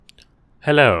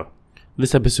Hello.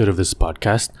 This episode of this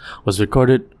podcast was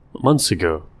recorded months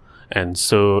ago. And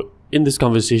so, in this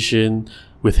conversation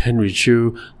with Henry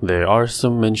Chu, there are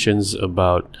some mentions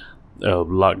about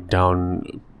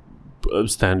lockdown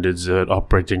standards,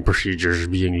 operating procedures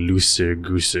being looser,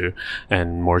 gooser,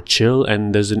 and more chill.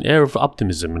 And there's an air of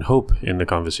optimism and hope in the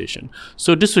conversation.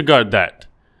 So, disregard that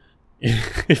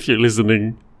if you're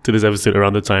listening to this episode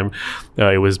around the time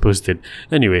it was posted.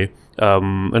 Anyway,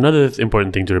 another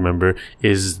important thing to remember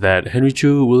is that Henry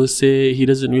Chu will say he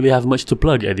doesn't really have much to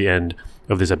plug at the end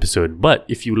of this episode. But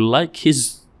if you like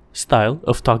his style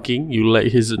of talking, you like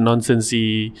his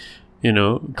nonsensy,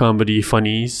 comedy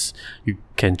funnies, you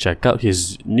can check out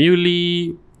his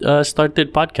newly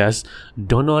started podcast,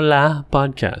 Dunnolah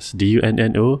Podcast,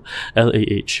 Dunnolah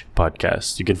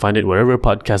Podcast. You can find it wherever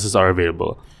podcasts are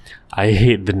available. I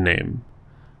hate the name,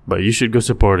 but you should go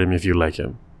support him if you like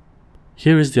him.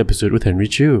 Here is the episode with Henry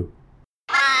Chu.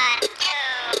 1, 2,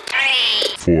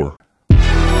 3. 4.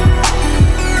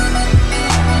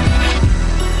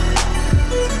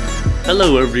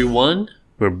 Hello everyone,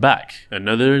 we're back.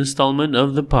 Another installment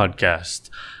of the podcast.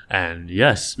 And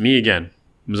yes, me again,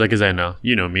 Muzaki Zainal.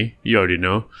 You know me, you already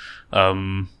know.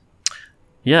 I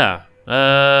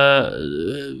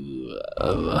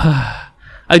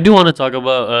do want to talk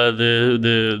about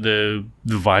the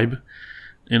vibe,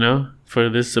 for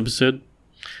this episode.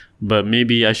 But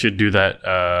maybe I should do that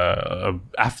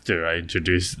after I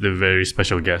introduce the very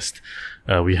special guest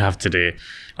we have today.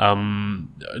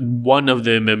 One of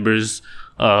the members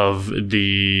of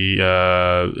the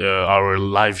our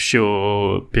live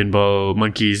show Pinball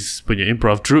Monkeys punya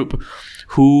improv troupe,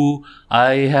 who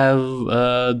I have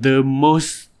the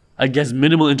most, I guess,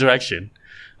 minimal interaction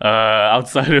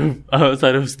outside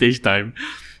of stage time.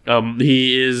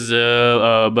 He is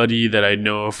a buddy that I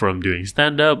know from doing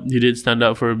stand-up. He did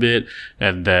stand-up for a bit,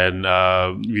 and then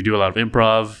we do a lot of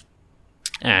improv,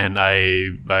 and I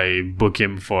book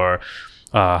him for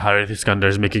Harith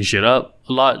Iskandar's Making Shit Up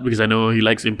a lot, because I know he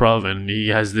likes improv, and he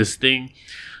has this thing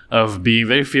of being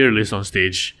very fearless on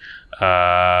stage.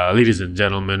 Ladies and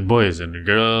gentlemen, boys and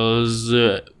girls,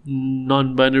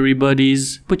 non-binary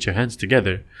buddies, put your hands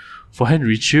together for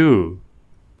Henry Chu.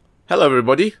 Hello,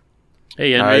 everybody.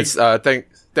 Hey, Henry.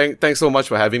 Thanks so much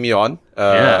for having me on.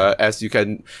 As you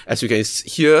can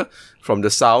hear from the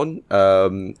sound,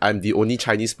 I'm the only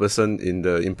Chinese person in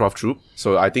the improv troupe,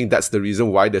 so I think that's the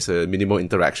reason why there's a minimal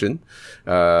interaction.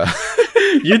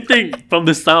 You think from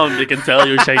the sound they can tell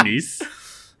you're Chinese?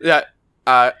 Yeah,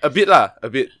 a bit.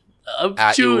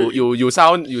 Chu, You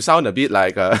sound a bit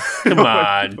like. come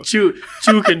on, Chu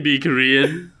can be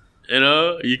Korean.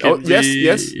 You can be.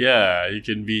 Yes. Yeah, you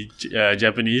can be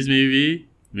Japanese, maybe.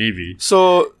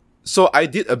 So I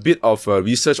did a bit of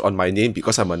research on my name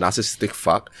because I'm a narcissistic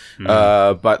fuck.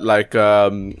 But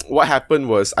what happened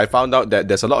was I found out that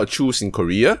there's a lot of Chus in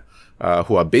Korea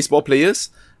who are baseball players.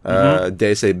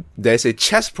 There's a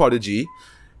chess prodigy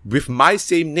with my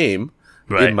same name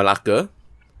in Malacca.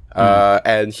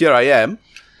 And here I am.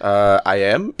 I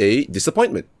am a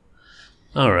disappointment.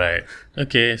 All right.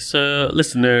 Okay. So,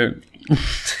 listener,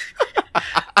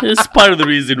 it's part of the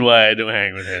reason why I don't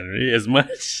hang with Henry as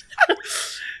much.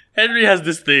 Henry has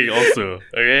this thing also,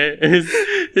 okay?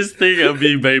 His thing of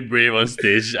being very brave on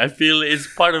stage. I feel it's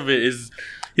part of it is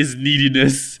his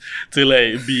neediness to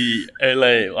be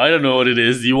I don't know what it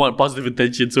is. You want positive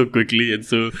attention so quickly and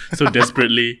so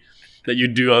desperately that you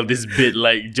do all this bit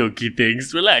jokey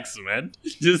things. Relax, man.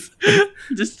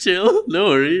 Just chill. No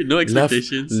worry. No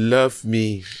expectations. Love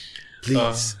me,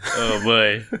 please. Oh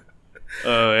boy.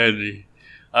 Oh, Henry.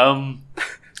 Hold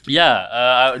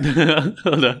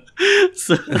on.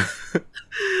 So,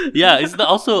 it's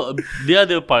also the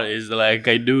other part is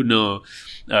I do know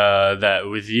that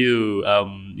with you,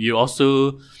 you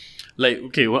also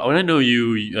when I know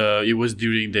you, it was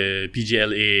during the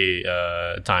PGLA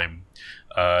time.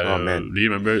 Oh man, do you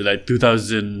remember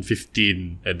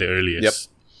 2015 at the earliest?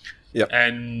 Yep.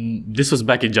 And this was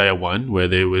back in Jaya 1, where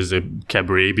there was a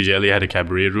cabaret. PGLA had a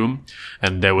cabaret room,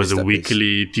 and there was a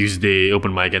weekly Tuesday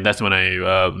open mic, and that's when I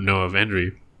know of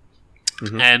Henry.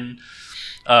 And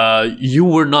you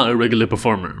were not a regular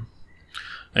performer.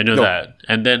 I know that.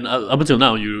 And then up until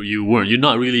now, you weren't. You're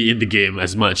not really in the game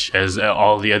as much as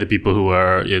all the other people who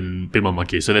are in Pinball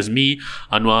Monkey. So there's me,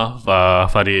 Anwar,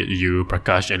 Farid, you,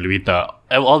 Prakash, and Luita.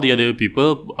 All the other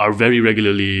people are very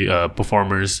regularly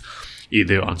performers,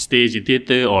 either on stage in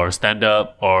theatre or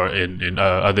stand-up or in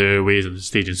other ways on the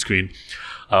stage and screen.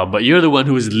 But you're the one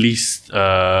who is least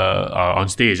on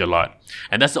stage a lot.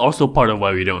 And that's also part of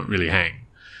why we don't really hang.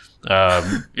 You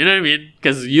know what I mean?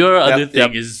 Because your other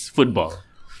thing is football.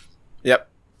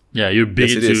 Yep. Yeah, you're big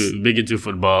Yes, it is. into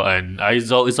football, and it's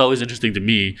always interesting to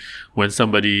me when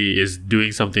somebody is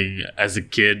doing something as a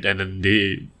kid and then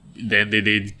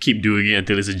they keep doing it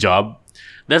until it's a job.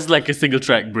 That's like a single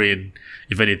track brain,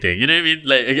 if anything. You know what I mean?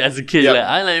 Like as a kid, Yep. like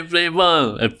I like playing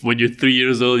ball. When you're 3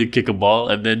 years old, you kick a ball,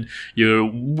 and then you're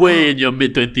way in your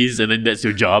mid-20s, and then that's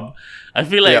your job. I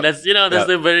feel like Yep. that's Yep.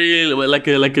 a very like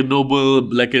a noble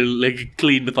like a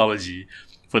clean mythology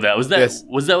for that. Was that Yes.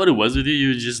 what it was with you?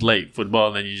 You just like football,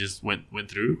 and then you just went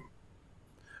through.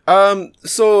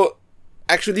 So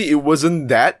actually, it wasn't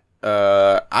that.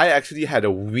 I actually had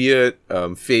a weird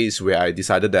phase where I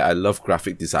decided that I love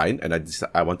graphic design, and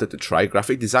I wanted to try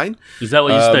graphic design. Is that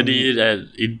what you studied at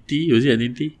Inti? Was it at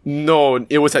Inti? No,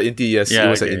 it was at Inti. Yes, Yeah, it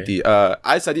was okay. at Inti.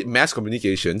 I studied mass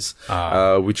communications,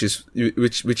 Ah. which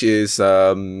is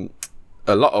a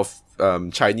lot of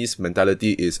Chinese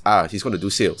mentality is he's going to do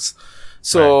sales.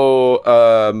 So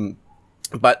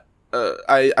but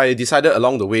I decided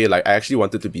along the way, like I actually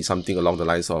wanted to be something along the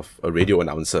lines of a radio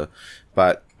announcer,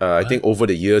 but I think over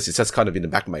the years it's just kind of in the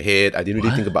back of my head. I didn't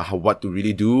really think about what to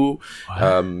really do,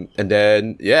 and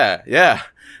then yeah.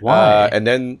 Why? And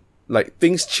then like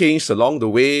things changed along the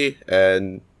way,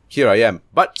 and here I am.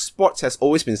 But sports has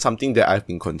always been something that I've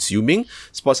been consuming.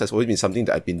 Sports has always been something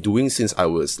that I've been doing since I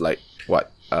was like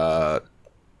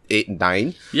 8,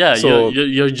 9. Yeah, So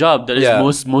your job that is Yeah.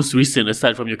 most recent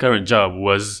aside from your current job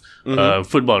was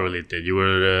football related. You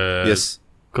were yes,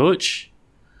 coach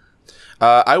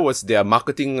I was their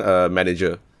marketing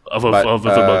manager. of But, a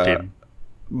football team.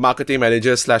 Marketing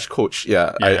manager / coach.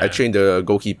 Yeah, Yeah. I trained the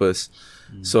goalkeepers.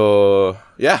 So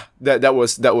yeah, that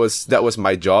was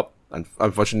my job.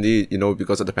 Unfortunately,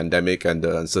 because of the pandemic and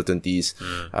the uncertainties,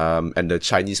 and the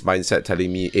Chinese mindset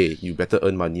telling me, "Hey, you better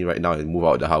earn money right now and move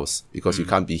out of the house because you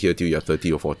can't be here till you're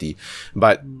 30 or 40."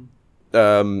 But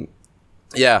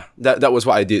yeah, that was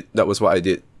what I did.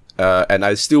 And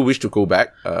I still wish to go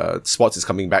back. Sports is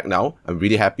coming back now. I'm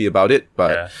really happy about it.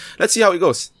 But Yeah. let's see how it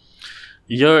goes.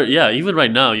 Even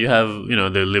right now you have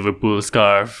the Liverpool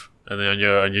scarf and then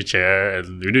on your chair,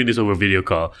 and we're doing this over video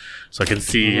call, so I can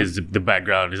see the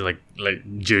background is like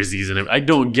jerseys and everything. I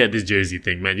don't get this jersey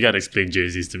thing, man. You gotta explain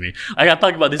jerseys to me. I got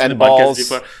talked about this in And the podcast balls.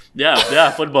 before.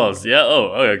 Yeah, footballs. Yeah.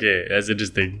 Oh, okay. That's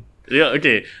interesting. Yeah.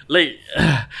 Okay. Like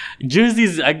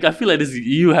jerseys. I feel like this.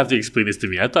 You have to explain this to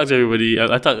me. I've talked to everybody.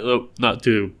 I've talked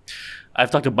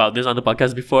about this on the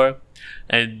podcast before,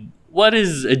 and. What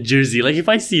is a jersey? Like if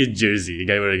I see a jersey, a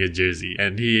guy wearing a jersey,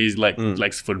 and he's like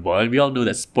likes football, and we all know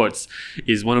that sports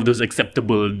is one of those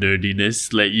acceptable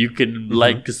nerdiness. Like you can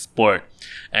like a sport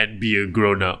and be a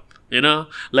grown up,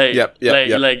 Like Yep.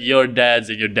 like your dads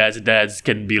and your dads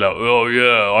can be like, oh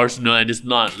yeah, Arsenal, and it's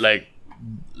not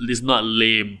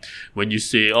lame when you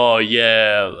say, oh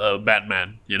yeah,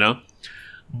 Batman,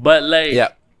 But like Yeah.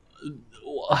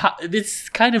 it's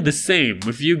kind of the same.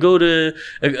 If you go to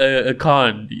a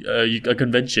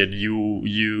convention,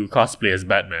 you cosplay as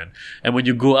Batman, and when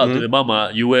you go out to the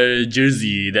mama, you wear a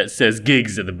jersey that says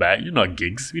Gigs in the back. You're not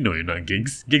Gigs. We know you're not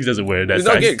Gigs. Gigs doesn't wear that It's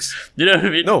size. not Gigs. You know what I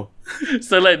mean? No.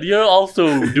 So like you're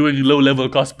also doing low level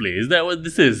cosplay. Is that what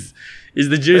this is? Is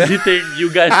the jersey thing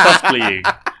you guys cosplaying?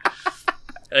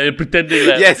 Pretending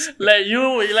like Yes.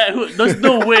 there's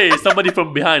no way somebody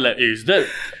from behind like, hey, is that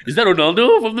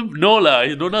Ronaldo from the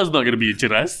Ronaldo's not gonna be in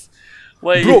Chiras.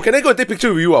 Why? Bro, can I go and take a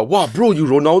picture with you? Wow, bro, you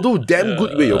Ronaldo, damn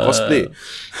good with your cosplay.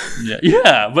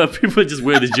 yeah, but people just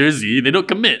wear the jersey. They don't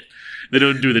commit. They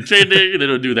don't do the training. They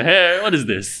don't do the hair. What is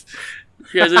this?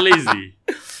 You guys are lazy.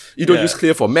 You don't Yeah. use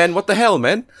clear for men. What the hell,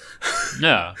 man?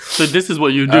 Yeah. So this is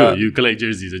what you do. You collect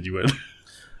jerseys and you wear them.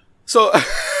 So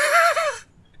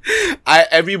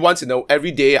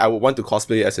every day I would want to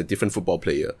cosplay as a different football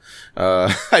player.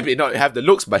 I may not have the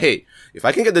looks, but hey, if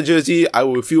I can get the jersey, I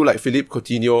will feel like Philippe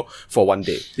Coutinho for one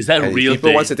day. Is that a And if real people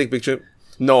thing? want to take picture?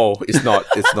 No, it's not.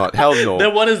 It's not. Hell no.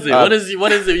 Then what is it? What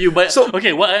is it you buy? So-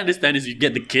 Okay, what I understand is you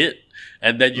get the kit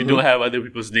and then you don't have other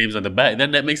people's names on the back.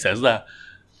 Then that makes sense, lah.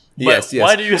 But Yes.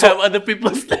 why do you have other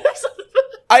people's names on the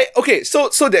back? Okay, so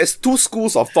there's two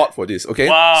schools of thought for this, okay?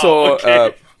 Wow, So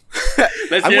okay.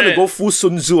 Let's I'm hear gonna it. go full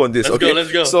Sun Tzu on this, Let's okay? go,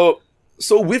 let's go.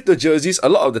 So with the jerseys, a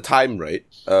lot of the time, right?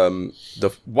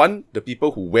 The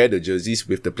people who wear the jerseys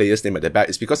with the player's name at the back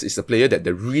is because it's the player that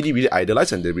they really, really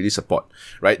idolize and they really support,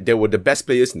 right? They were the best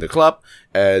players in the club,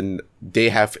 and they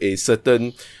have a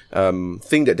certain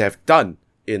thing that they have done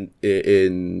in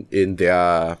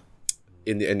their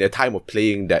time of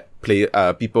playing that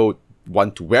people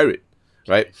want to wear it,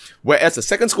 right? Whereas the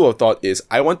second school of thought is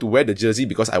I want to wear the jersey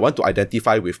because I want to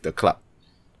identify with the club,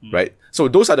 right? So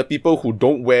those are the people who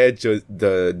don't wear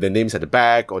the names at the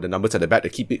back or the numbers at the back. They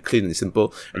keep it clean and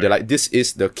simple. And they're like, this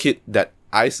is the kit that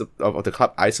of the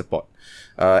club I support.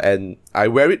 And I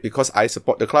wear it because I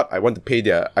support the club. I want to pay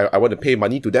I want to pay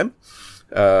money to them,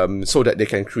 so that they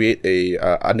can create a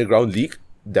underground league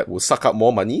that will suck up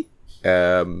more money.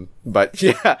 But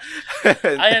yeah,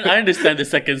 I understand the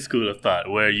second school of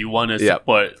thought where you want to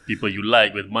support people you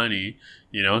like with money.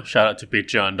 You know, shout out to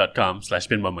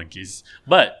patreon.com/pinballmonkeys.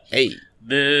 But hey,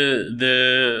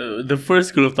 the first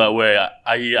school of thought where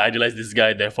I idolize this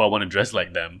guy, therefore I want to dress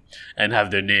like them and have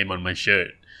their name on my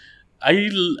shirt. I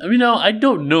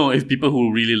don't know if people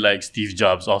who really like Steve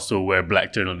Jobs also wear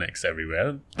black turtlenecks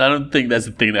everywhere. I don't think that's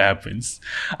the thing that happens.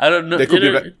 I don't know. They could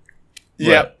be.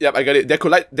 Yeah, I got it. They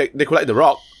could like The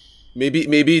Rock.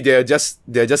 Maybe they're just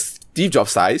Steve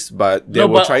Jobs size, but they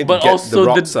were trying to get The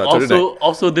Rock's turtleneck.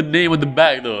 Also the name on the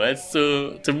back though. That's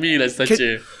so, to me, that's such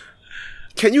a.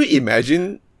 Can you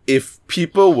imagine if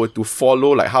people were to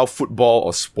follow like how football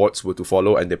or sports were to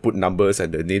follow, and they put numbers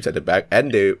and the names at the back,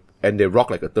 and they rock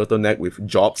like a turtleneck with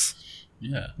Jobs?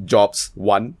 Yeah. Jobs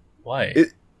 1. Why?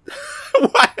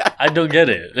 Why? I don't get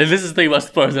it. And this is the thing about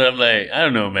sports that I'm like, I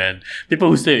don't know, man. People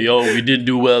who say, yo, we didn't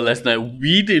do well last night.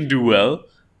 We didn't do well.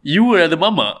 You were at the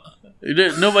mama.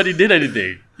 Nobody did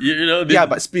anything. You know? Yeah,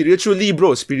 but spiritually,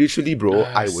 bro, I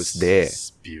was there.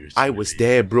 I was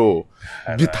there, bro.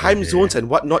 The time zones and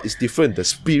whatnot is different. The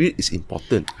spirit is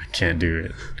important. I can't do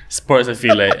it. Sports, I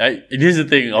feel like... Here's the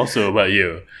thing also about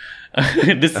you.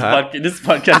 This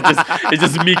podcast is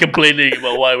just me complaining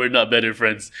about why we're not better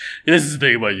friends. This is the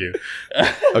thing about you.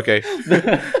 Okay.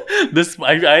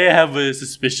 I have a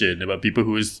suspicion about people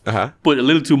who put a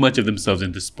little too much of themselves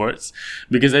into sports,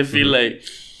 because I feel like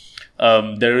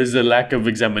there is a lack of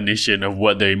examination of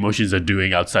what their emotions are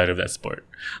doing outside of that sport.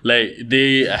 Like,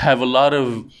 they have a lot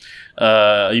of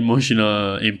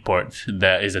emotional import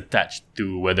that is attached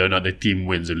to whether or not the team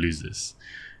wins or loses.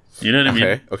 You know what I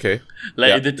mean? Okay.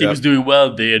 Like, if the team is doing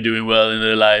well, they are doing well in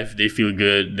their life. They feel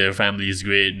good. Their family is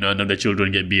great. None of their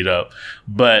children get beat up.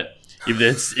 But if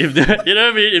you know what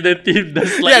I mean? If the team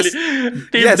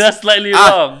does slightly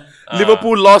wrong.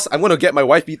 Liverpool lost. I'm gonna get my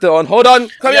wife beater on. Hold on,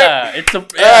 come here. It's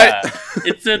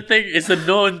a thing. It's a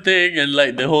known thing, and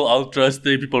like the whole ultras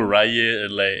thing, people riot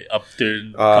and like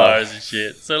upturn cars and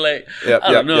shit. So like,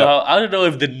 I don't know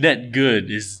if the net good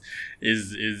is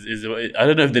I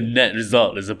don't know if the net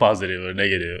result is a positive or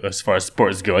negative as far as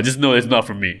sports go. I just know it's not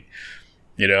for me,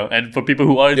 you know. And for people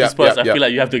who are into sports, I feel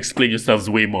like you have to explain yourselves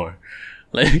way more.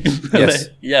 Like, yes.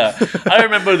 I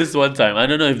remember this one time. I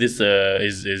don't know if this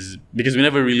is because we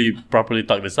never really properly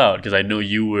talked this out, because I know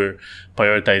you were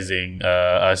prioritizing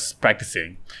us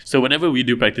practicing. So whenever we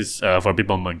do practice for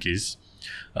People Monkeys,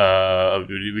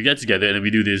 we get together and we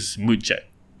do this mood check,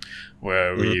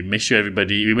 where we make sure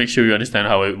we understand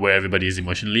where everybody is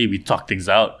emotionally. We talk things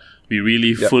out. We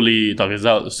really fully talk things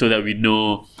out so that we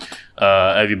know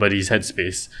everybody's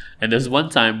headspace. And there's one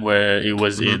time where it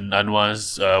was in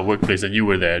Anwar's workplace, and you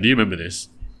were there. Do you remember this?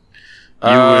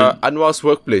 Anwar's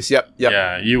workplace. Yep.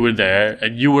 Yeah, you were there,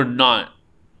 and you were not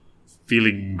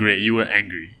feeling great. You were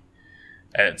angry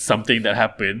at something that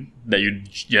happened that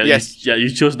you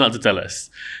chose not to tell us.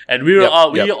 And we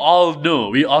all know,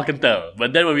 we all can tell.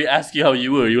 But then when we ask you how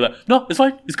you were, you're like, no, it's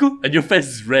fine, it's cool, and your face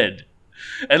is red.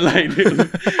 And like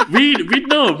we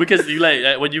know, because you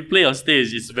like when you play on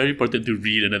stage, it's very important to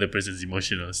read another person's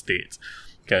emotional state.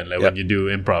 Kind of like when you do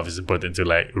improv, it's important to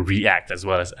like react as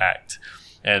well as act.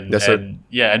 And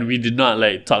we did not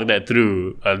like talk that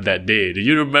through on that day. Do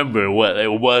you remember what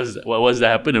was that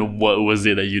happened, and what was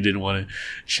it that you didn't want to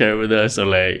share with us? Or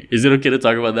like, is it okay to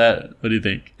talk about that? What do you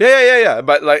think? Yeah.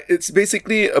 But like, it's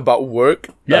basically about work.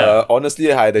 Yeah.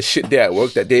 Honestly, I had a shit day at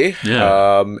work that day.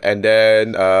 Yeah. And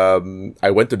then I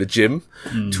went to the gym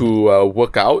to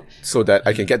work out so that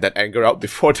I can get that anger out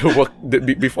before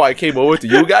before I came over to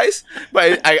you guys.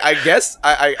 But I guess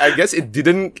it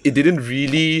didn't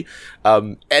really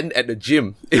end at the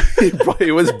gym.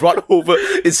 It was brought over.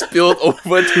 It spilled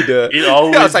over to the. It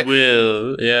always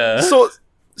will. Yeah.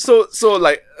 So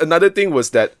like, another thing was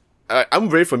that I'm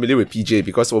very familiar with PJ,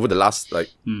 because over the last like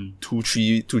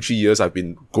 2-3 years I've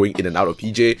been going in and out of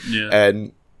PJ,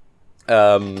 and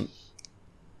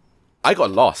I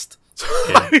got lost.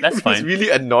 Okay, that's fine. I was really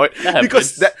annoyed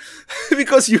because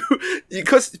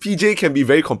PJ can be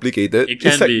very complicated. It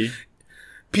can be.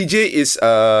 PJ is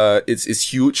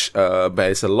it's huge, but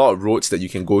it's a lot of roads that you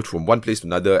can go from one place to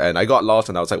another, and I got lost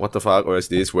and I was like, what the fuck, where is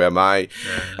this, where am I?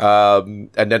 And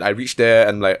then I reached there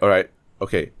and I'm like, alright,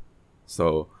 okay,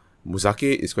 so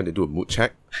Muzaki is going to do a mood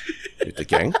check with the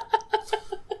gang.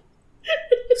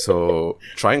 So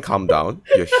try and calm down.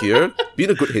 You're here. Be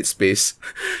in a good headspace.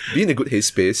 Be in a good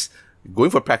headspace. Going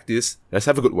for practice. Let's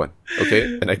have a good one.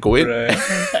 Okay? And I go in. Right.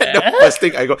 And the first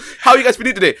thing I go, how are you guys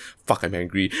feeling today? Fuck, I'm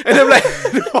angry. And I'm like,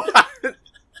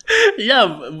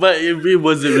 Yeah, but it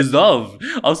wasn't resolved.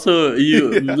 Also,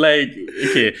 you like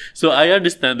okay. So I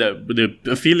understand that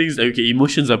the feelings, okay,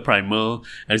 emotions are primal,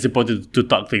 and it's important to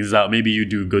talk things out. Maybe you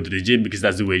do go to the gym because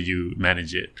that's the way you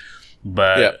manage it.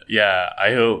 But yeah,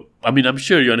 I hope. I mean, I'm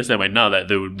sure you understand by now that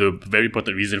the very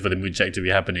important reason for the mood check to be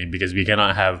happening because we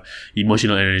cannot have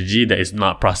emotional energy that is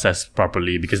not processed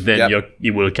properly because then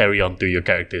it will carry on to your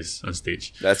characters on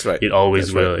stage. That's right. It always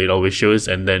That's will. right. It always shows,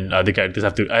 and then other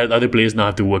players now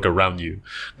have to work around you.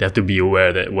 They have to be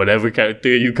aware that whatever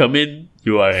character you come in,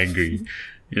 you are angry.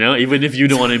 You know, even if you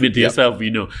don't want to admit to yourself, you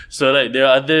know. So like there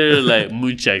are other like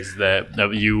mood checks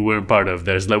that you weren't part of.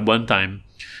 There's like one time.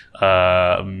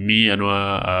 Me,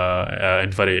 Anwar,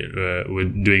 and Farid were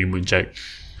doing a moon check,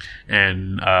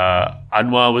 and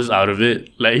Anwar was out of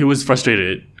it. Like he was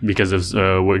frustrated because of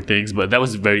work things, but that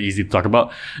was very easy to talk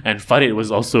about. And Farid was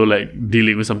also like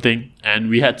dealing with something, and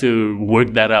we had to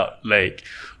work that out. Like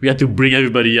we had to bring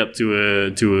everybody up to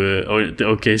a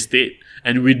okay state,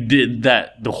 and we did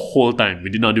that the whole time. We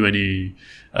did not do any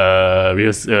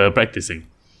practicing.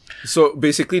 So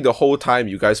basically, the whole time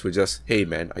you guys were just, hey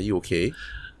man, are you okay?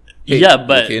 Hey, Yeah,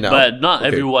 but okay now? but not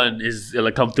Okay. everyone is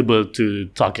like comfortable to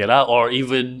talk it out, or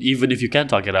even if you can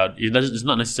talk it out, it's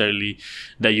not necessarily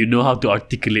that you know how to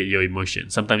articulate your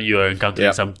emotions. Sometimes you are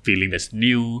encountering some feeling that's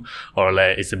new, or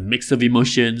like it's a mix of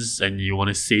emotions, and you want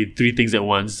to say 3 things at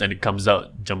once, and it comes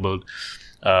out jumbled.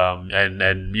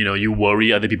 And you know you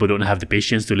worry other people don't have the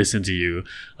patience to listen to you,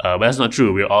 but that's not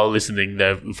true. We're all listening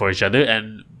there for each other,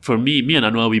 and for me and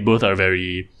Anwar, we both are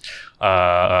very.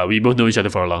 We both know each other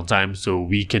for a long time, so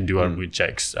we can do our mood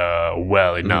checks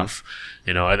well enough.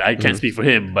 You know, I can't speak for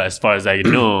him, but as far as I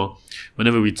know,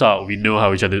 whenever we talk, we know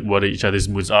what each other's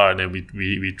moods are, and then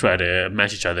we try to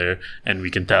match each other, and we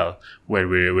can tell where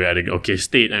we're at an okay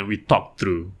state, and we talk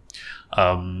through.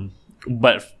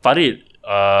 But Farid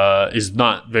is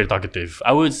not very talkative.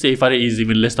 I would say Farid is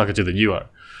even less talkative than you are.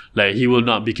 Like he will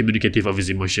not be communicative of his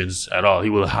emotions at all.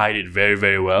 He will hide it very,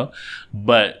 very well.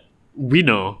 But we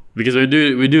know because we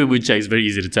do mood checks. Very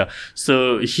easy to tell.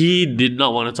 So he did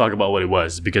not want to talk about what it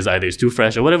was because either it's too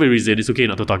fresh or whatever reason. It's okay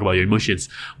not to talk about your emotions,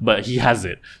 but he has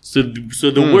it. So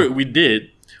the work we did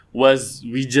was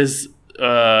we just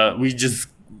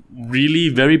really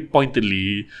very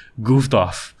pointedly goofed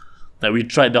off. Like we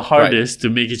tried the hardest to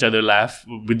make each other laugh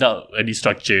without any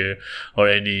structure or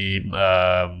any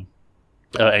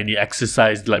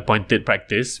exercise like pointed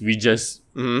practice. We just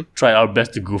tried our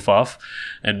best to goof off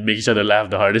and make each other laugh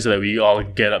the hardest so that we all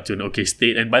get up to an okay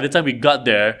state. And by the time we got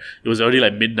there, it was already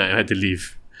like midnight. I had to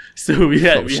leave. So we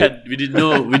did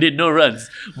no runs.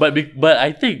 But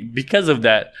I think because of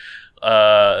that,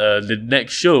 the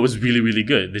next show was really, really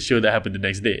good. The show that happened the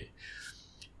next day.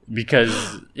 Because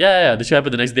the show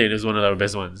happened the next day and it was one of our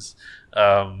best ones.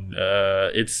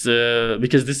 It's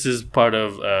because this is part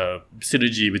of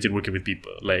synergy between working with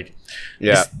people. Like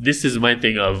this is my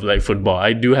thing of like football.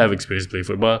 I do have experience playing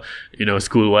football, you know,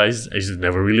 school wise. It's just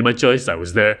never really my choice. I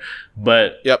was there,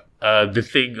 but the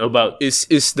thing about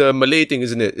it's the Malay thing,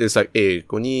 isn't it? It's like,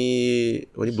 kau ni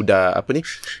budak apa ni?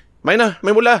 Main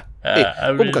bola.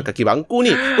 Kau bukan kaki bangku ni.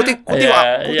 Kau tengok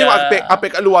apek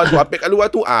kat luar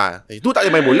tu. Itu tak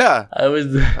boleh main bola. I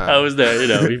was there, you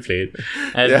know, we played.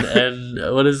 And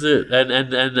what is it? And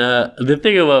the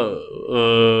thing about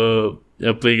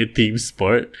playing a team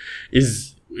sport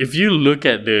is if you look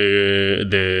at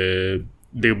the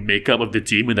makeup of the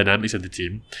team and dynamics of the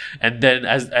team, and then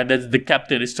the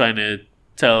captain is trying to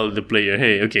tell the player,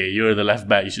 hey, okay, you're the left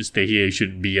back, you should stay here, you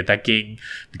shouldn't be attacking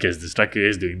because the striker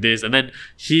is doing this, and then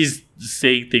he's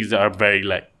saying things that are very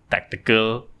like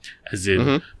tactical, as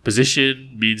in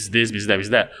position means this, means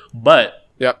that, but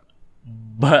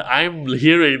I'm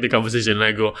hearing the conversation and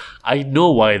I go, I know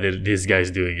why this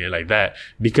guy's doing it like that,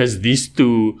 because these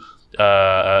two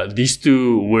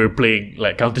were playing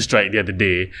like Counter-Strike the other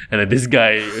day, and then this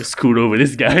guy screwed over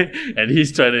this guy, and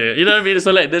he's trying to, you know what I mean?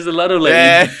 So like, there's a lot of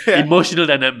like emotional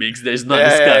dynamics that is not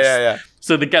discussed.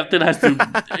 So the captain has to,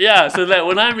 So like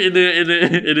when I'm in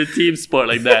a team sport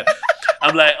like that,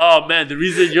 I'm like, oh man, the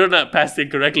reason you're not passing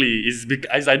correctly is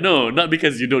because I know, not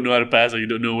because you don't know how to pass or you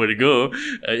don't know where to go.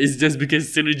 It's just because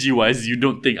synergy-wise, you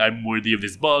don't think I'm worthy of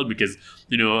this ball because,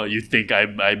 you know, you think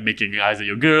I'm making eyes at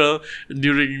your girl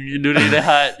during the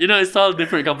hat. You know, it's all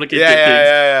different complicated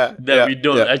things that we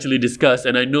don't actually discuss.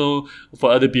 And I know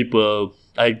for other people,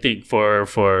 I think for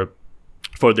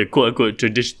the quote-unquote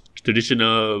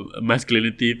traditional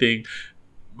masculinity thing,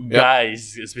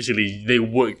 guys, especially, they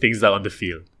work things out on the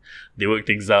field. They work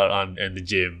things out in the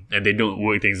gym, and they don't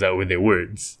work things out with their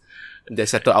words. They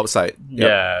settle outside. Yep.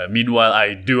 Yeah. Meanwhile,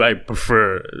 I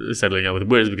prefer settling out with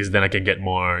words because then I can get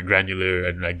more granular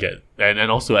and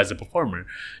and also as a performer,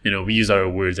 we use our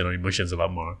words and our emotions a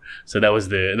lot more. So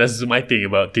that's my thing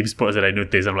about team sports that I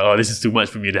noticed. I'm like, oh, this is too much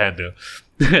for me to handle.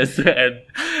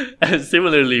 and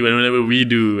similarly, whenever when we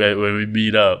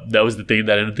meet up, that was the thing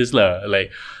that I noticed lah.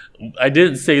 Like, I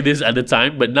didn't say this at the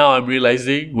time, but now I'm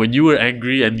realizing when you were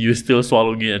angry and you're still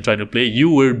swallowing it and trying to play,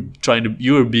 you were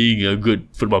being a good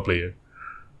football player.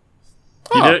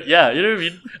 You know what I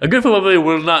mean? A good football player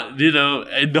will not,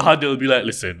 in the huddle be like,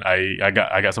 listen, I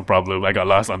got some problem. I got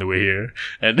lost on the way here,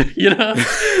 and you know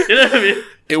what I mean.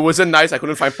 It wasn't nice. I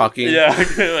couldn't find parking. Yeah, I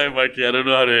couldn't find parking. I don't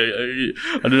know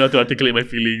how to articulate my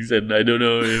feelings, and I don't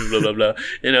know if blah blah blah.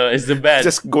 It's the bad.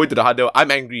 Just go into the huddle.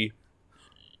 I'm angry.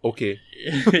 Okay.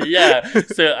 Yeah,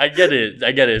 so I get it.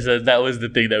 So that was the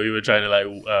thing that we were trying to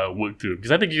work through,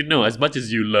 because I think as much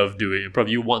as you love doing improv,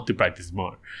 you want to practice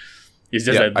more. It's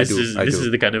just that this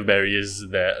is the kind of barriers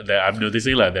that I'm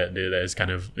noticing that is kind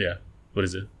of what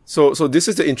is it? So this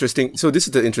is the interesting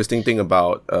thing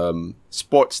about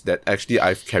sports that actually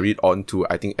I've carried on to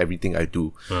I think everything I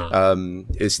do.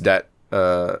 Is that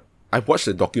I've watched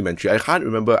the documentary. I can't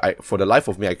remember. For the life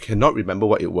of me, I cannot remember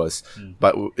what it was.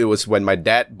 But it was when my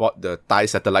dad bought the Thai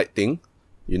satellite thing.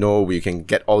 We can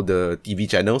get all the TV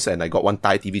channels, and I got one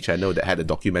Thai TV channel that had a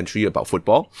documentary about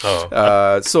football.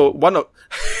 So one of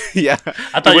I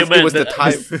thought it was the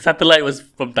Thai satellite was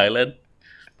from Thailand.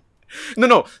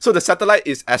 No. So the satellite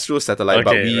is Astro satellite,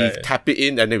 but we tap it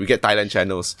in and then we get Thailand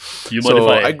channels. You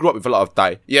modify it. I grew up with a lot of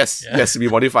Thai. Yes, we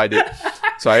modified it.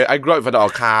 So I grew up with a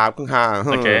lot of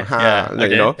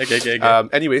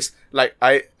anyways,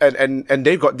 and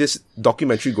they've got this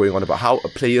documentary going on about how a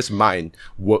player's mind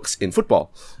works in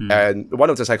football. And one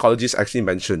of the psychologists actually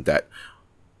mentioned that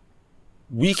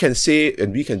we can say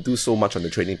and we can do so much on the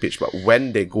training pitch, but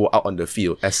when they go out on the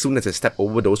field, as soon as they step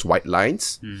over those white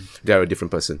lines, they're a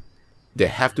different person. They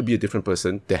have to be a different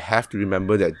person. They have to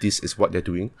remember that this is what they're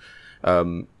doing.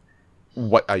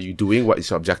 What are you doing? What is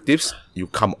your objectives? You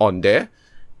come on there.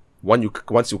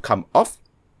 Once you come off,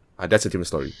 that's a different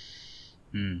story.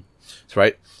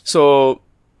 Right? So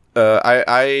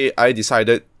I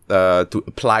decided to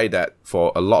apply that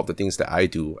for a lot of the things that I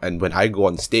do. And when I go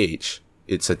on stage,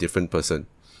 it's a different person.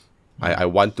 I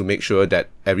want to make sure that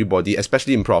everybody,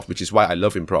 especially improv, which is why I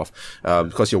love improv,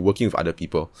 because you're working with other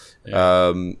people.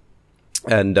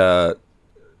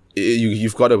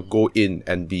 You've got to go in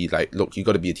and be like, look, you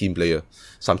got to be a team player.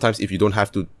 Sometimes if you don't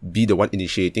have to be the one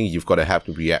initiating, you've got to have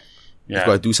to react. You've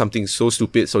got to do something so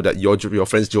stupid so that your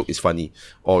friend's joke is funny,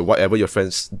 or whatever your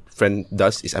friend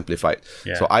does is amplified.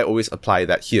 So I always apply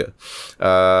that here.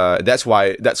 That's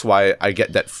why I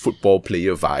get that football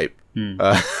player vibe. You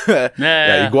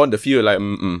go on the field like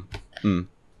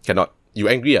cannot. You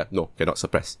angry? No, cannot.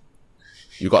 Suppress.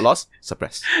 You got lost?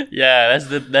 Suppress. Yeah, that's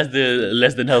the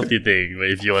less than healthy thing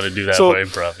if you want to do that for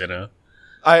improv,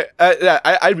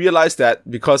 I realized that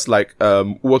because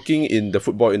working in the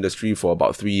football industry for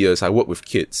about 3 years, I work with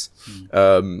kids.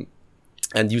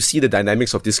 And you see the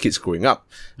dynamics of these kids growing up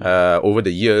over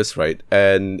the years, right?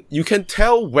 And you can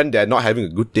tell when they're not having a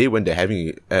good day, when they're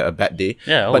having a bad day.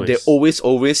 Yeah, but they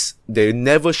they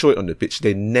never show it on the pitch.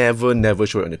 They never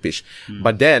show it on the pitch.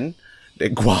 But then they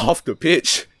go off the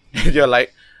pitch and you're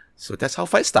like, so that's how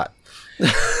fights start.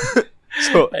 Why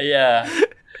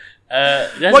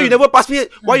you never pass me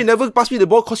the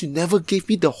ball? Because you never gave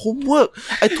me the homework.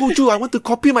 I told you I want to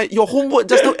copy your homework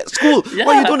just now at school.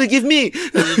 Why you don't want to give me?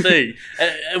 That's the thing.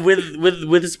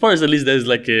 With sports, at least there's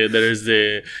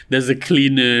a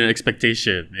cleaner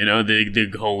expectation.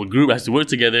 The whole group has to work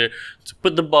together to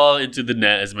put the ball into the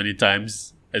net as many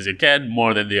times as you can,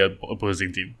 more than the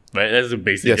opposing team. Right, that's the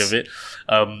basic of it.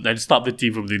 And stop the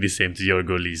team from doing the same to your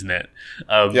goalie's net.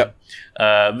 That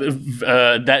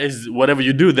is whatever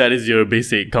you do. That is your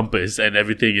basic compass, and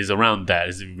everything is around that.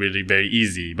 It's really very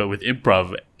easy. But with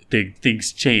improv,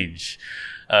 things change.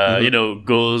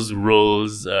 Goals,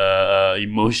 roles,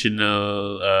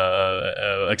 emotional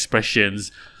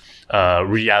expressions,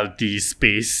 reality,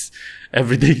 space.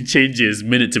 Everything changes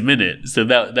minute to minute. So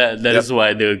that is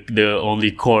why the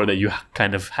only core that you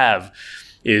kind of have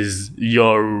is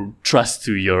your trust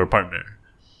to your partner.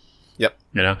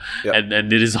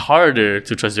 And it is harder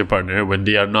to trust your partner when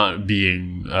they are not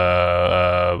being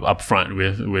upfront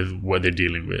with what they're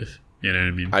dealing with. You know what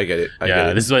I mean? I get it.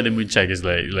 This is why the mood check is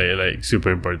like super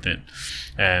important.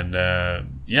 And I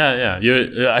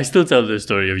still tell the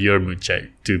story of your mood check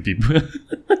to people.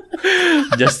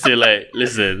 Just to like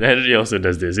listen. Henry also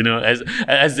does this,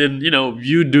 as in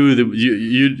you do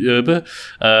you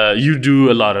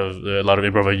do a lot of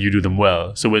improv and you do them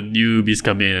well. So when newbies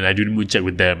come in and I do the mood check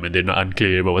with them and they're not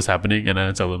unclear about what's happening, and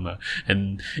I tell them,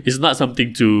 and it's not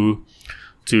something to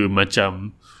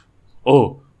macam,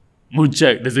 oh, mood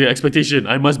check, there's an expectation,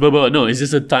 I must blah blah. No, it's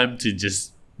just a time to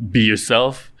just be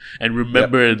yourself and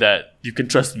remember that you can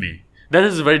trust me. That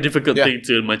is a very difficult thing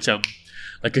to macam,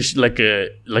 like a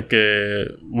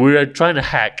we're trying to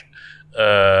hack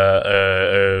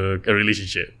a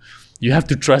relationship. You have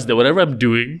to trust that whatever I'm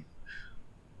doing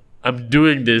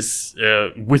this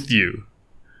with you.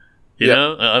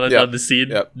 On the scene.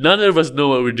 Yep. None of us know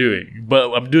what we're doing,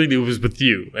 but I'm doing this with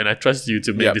you, and I trust you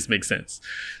to make this make sense.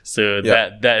 So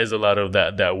that is a lot of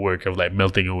that work of like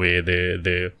melting away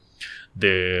the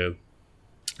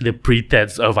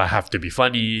pretense of I have to be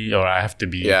funny or I have to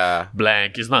be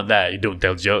blank. It's not that. You don't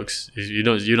tell jokes.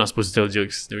 You're not supposed to tell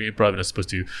jokes. You're probably not supposed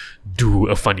to do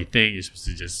a funny thing. You're supposed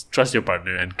to just trust your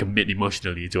partner and commit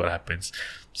emotionally to what happens.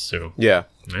 So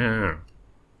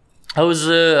How was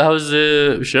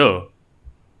the show?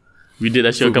 We did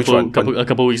that show a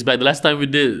couple weeks back. The last time we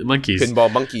did Monkeys.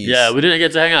 Pinball Monkeys. Yeah, we didn't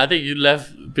get to hang out. I think you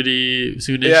left pretty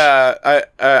soonish. Yeah,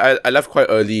 I left quite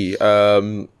early.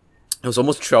 It was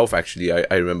almost 12 actually.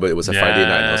 I remember it was a Friday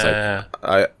night. And I was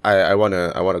like, I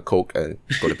want a Coke and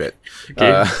go to bed.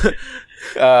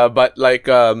 But like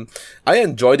I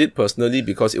enjoyed it personally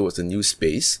because it was a new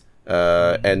space.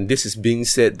 And this is being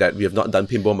said that we have not done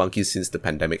Pinball Monkeys since the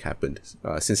pandemic happened.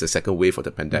 Since the second wave of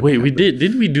the pandemic. Wait, happened.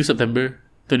 didn't we do September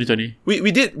 2020?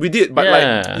 We did, but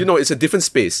like it's a different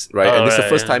space, right? And it's the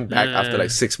first time back after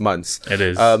like 6 months. It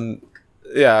is.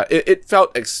 It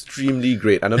felt extremely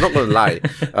great, and I'm not gonna lie.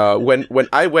 When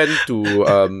I went to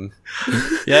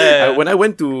when I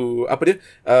went to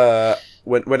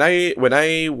when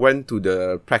I went to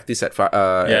the practice at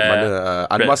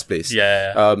Anwar's place,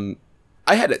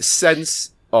 I had a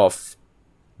sense of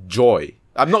joy.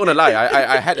 I'm not gonna lie,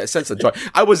 I had a sense of joy.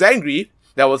 I was angry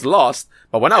that I was lost,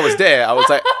 but when I was there, I was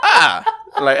like,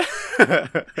 like,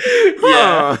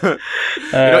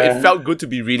 it felt good to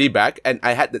be really back, and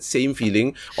I had that same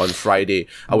feeling on Friday.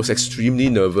 I was extremely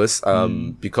nervous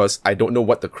because I don't know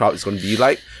what the crowd is going to be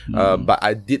like, but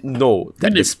I did know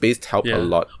that the space helped a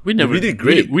lot. We did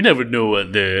great. We never know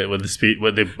what the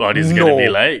audience is going to be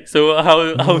like. So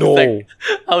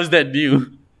how is that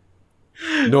new?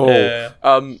 No.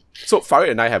 So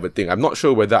Farid and I have a thing. I'm not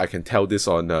sure whether I can tell this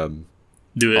on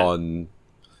do it.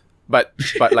 But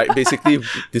like basically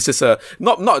this is a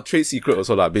not a trade secret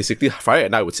also lah. Basically Farid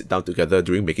and I would sit down together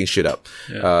during Making Shit Up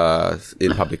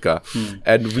in Publica.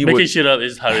 And we Making Shit Up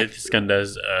is Harith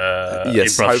Iskandar's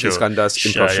improv show. Iskandar's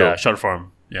improv show. Yeah, short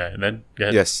form. Yeah, and then go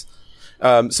ahead. Yes.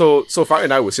 So Farid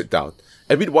and I would sit down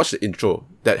and we'd watch the intro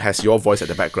that has your voice at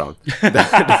the background.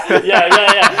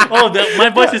 Yeah. Oh, my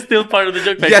voice is still part of the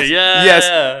joke factory.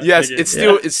 Yes. It's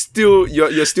still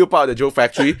you're still part of the joke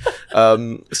factory.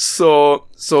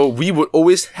 So we would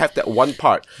always have that one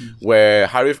part where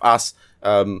Harith asks,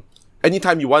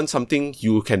 anytime you want something,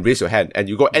 you can raise your hand. And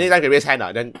you go, anytime you can raise hand.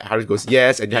 Then Harith goes,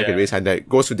 yes, anytime you can raise hand. That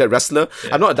goes with that wrestler.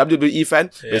 I'm not a WWE fan,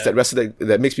 but it's that wrestler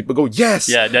that makes people go, yes.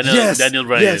 Yeah, Daniel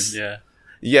Bryan. Yes. Yeah.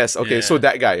 Yes, okay, so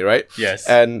that guy, right? Yes.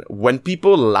 And when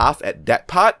people laugh at that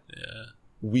part,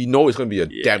 we know it's going to be a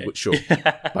damn good show.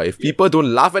 But if people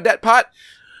don't laugh at that part,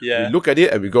 we look at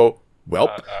it and we go, well,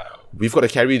 we've got to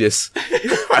carry this.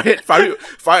 Right? Farid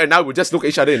and I would just look at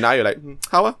each other and now you're like,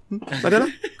 how?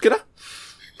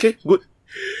 Okay, good.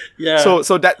 Yeah.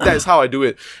 So that is how I do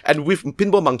it. And with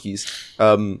Pinball Monkeys,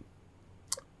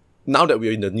 now that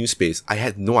we're in the new space, I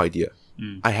had no idea.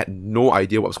 I had no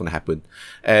idea what was going to happen.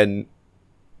 And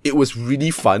it was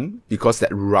really fun because that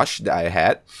rush that I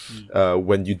had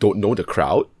when you don't know the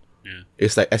crowd,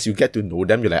 it's like as you get to know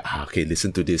them, you're like, okay,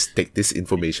 listen to this, take this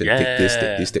information, take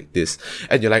this.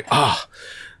 And you're like,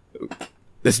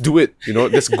 let's do it.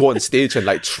 Let's go on stage and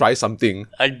like try something.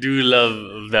 I do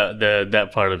love that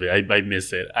part of it. I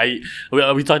miss it.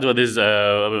 We talked about this.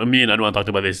 Me and Anwar talked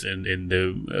about this in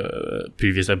the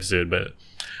previous episode, but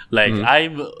like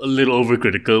I'm a little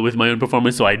overcritical with my own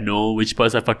performance, so I know which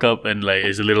parts I fuck up and like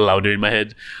it's a little louder in my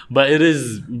head. But it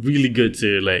is really good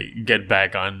to like get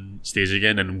back on stage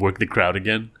again and work the crowd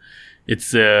again.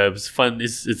 It's fun.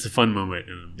 It's a fun moment.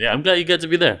 Yeah, I'm glad you got to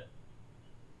be there.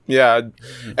 Yeah,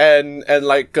 and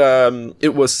like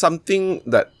it was something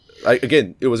that like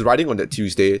again it was riding on that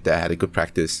Tuesday that I had a good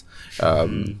practice,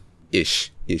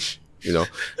 ish.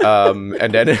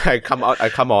 And then I come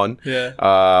on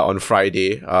on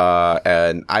Friday,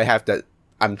 and I have that.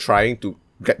 I'm trying to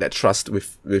get that trust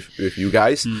with you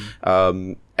guys,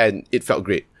 and it felt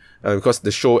great. Because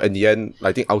the show, in the end,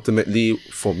 I think ultimately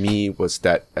for me was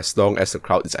that as long as the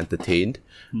crowd is entertained,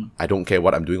 I don't care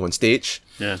what I'm doing on stage.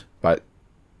 Yeah. But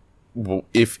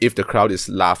if the crowd is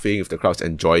laughing, if the crowd's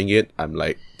enjoying it, I'm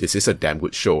like, this is a damn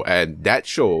good show. And that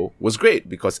show was great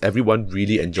because everyone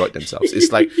really enjoyed themselves.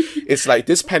 It's like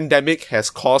this pandemic has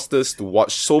caused us to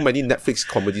watch so many Netflix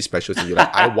comedy specials, and you're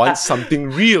like, I want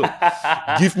something real.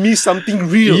 Give me something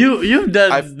real. You've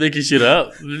done making shit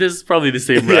up. This is probably the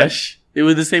same rush. It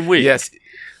was the same week. Yes.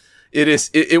 It is.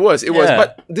 It was.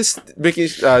 But this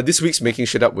week's making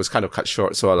shit up was kind of cut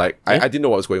short. So I didn't know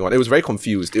what was going on. It was very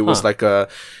confused. It was like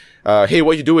hey,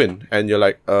 what you doing? And you're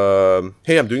like,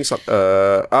 hey, I'm doing some.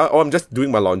 I'm just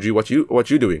doing my laundry. What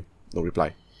you doing? No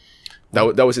reply.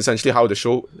 That was essentially how the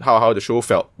show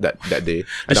felt that day.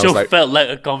 The show felt like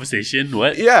a conversation.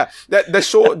 What? Yeah,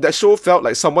 that show felt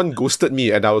like someone ghosted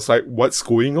me, and I was like, what's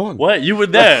going on? What? You were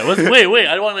there? Wait!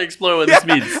 I want to explore what this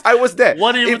means. I was there.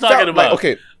 What are you talking about? Like,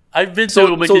 okay. I've been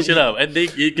to making shit up, and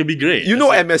it can be great.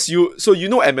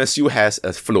 MSU has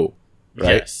a flow,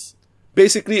 right? Yes.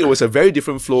 Basically, it was a very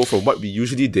different flow from what we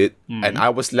usually did, and I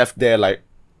was left there like,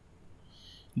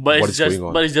 what is going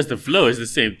on? But it's just the flow. It's the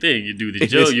same thing. You do the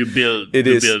joke, you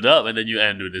build up, and then you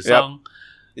end with the song.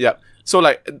 Yeah. So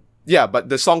like, but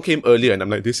the song came earlier, and I'm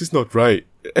like, this is not right.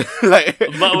 Like,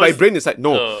 my brain is like,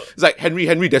 no. It's like, Henry,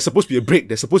 there's supposed to be a break.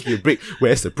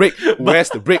 Where's the break?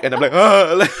 And I'm like,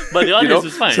 but the audience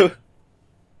was fine. So,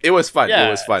 it was fun. Yeah,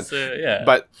 it was fun. So, yeah.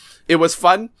 But it was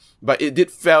fun. But it did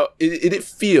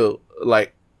feel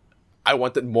like I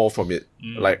wanted more from it.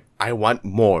 Like, I want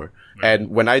more. Right. And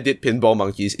when I did Pinball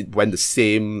Monkeys, it went the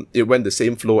same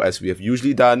flow as we have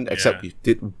usually done, except we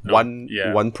did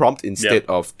one prompt instead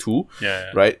of two.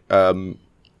 Yeah. Right? And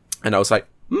I was like,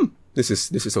 this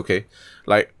is okay.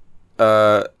 Like,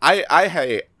 I'm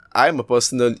a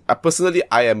person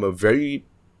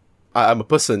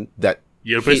that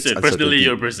you're a person. Personally,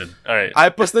 you're a person. All right.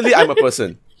 I'm a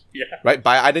person. Yeah. Right?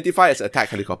 But I identify as attack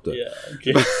helicopter. Yeah.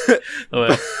 Okay.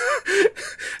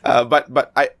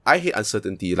 But I hate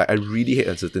uncertainty. Like, I really hate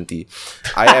uncertainty.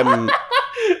 I am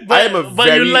you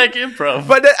like improv.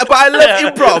 But I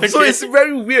love improv. Okay. So it's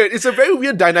very weird. It's a very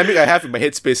weird dynamic I have in my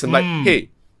headspace. I'm like, hey,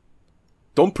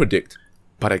 don't predict,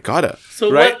 but I gotta.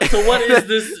 So right? What is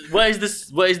this?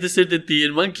 What is the certainty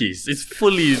in monkeys? It's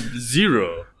fully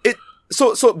zero.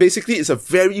 So basically, it's a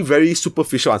very, very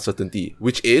superficial uncertainty,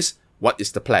 which is, what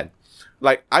is the plan?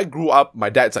 Like, I grew up, my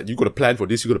dad's like, you gotta plan for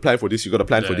this, you gotta plan for this, you gotta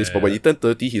plan for this. But when he turned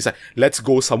 30, he's like, let's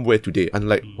go somewhere today. I'm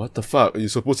like, what the fuck? You're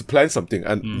supposed to plan something.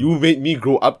 And you made me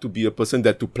grow up to be a person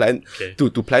that to plan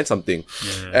something.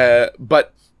 Yeah.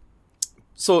 But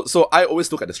so I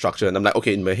always look at the structure, and I'm like,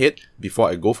 okay, in my head, before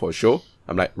I go for a show,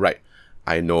 I'm like, right,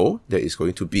 I know there is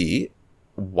going to be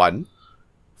one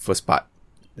first part.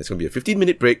 There's going to be a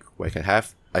 15-minute break where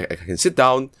I can sit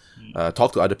down,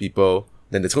 talk to other people.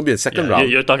 Then there's going to be a second round.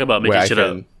 You're talking about making shit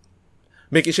up.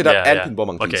 Making shit up and Pinball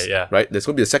Monkeys. Okay, yeah. Right? There's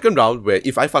going to be a second round where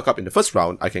if I fuck up in the first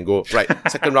round, I can go, right,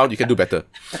 second round, you can do better.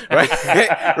 Right?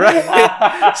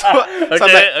 Right? So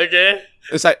Okay.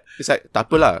 It's like, tak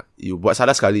apalah. You buat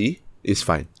salah sekali, it's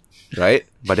fine. Right?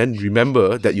 But then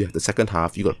remember that you have the second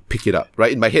half, you got to pick it up.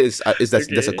 Right? In my head,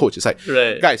 there's a coach. It's like,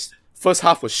 guys, first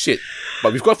half was shit,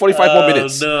 but we've got 45 more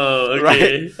minutes. No,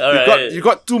 okay. Right? All right. You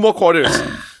got 2 more quarters.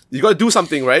 You got to do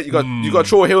something, right? You got to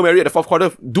throw a Hail Mary at the fourth quarter.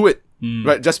 Do it,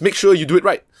 right? Just make sure you do it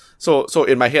right. So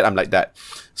in my head, I'm like that.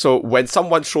 So when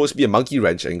someone throws me a monkey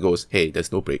wrench and goes, "Hey,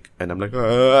 there's no break," and I'm like,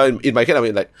 in my head, I'm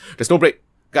like, "There's no break,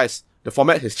 guys. The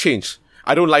format has changed.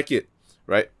 I don't like it,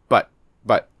 right?" But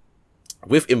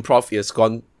with improv,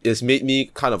 it's made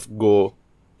me kind of go,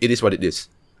 "It is what it is."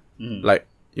 Like,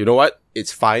 you know what?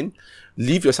 It's fine.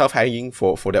 Leave yourself hanging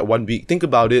for that 1 week. Think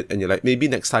about it, and you're like, maybe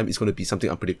next time it's going to be something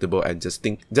unpredictable, and just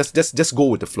go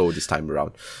with the flow this time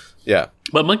around. Yeah.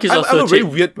 But monkeys I'm also a very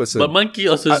weird person. But monkey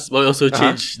also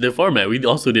changed the format. We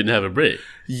also didn't have a break.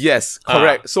 Yes,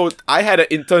 correct. So I had an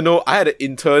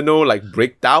internal like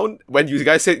breakdown when you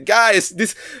guys said, guys,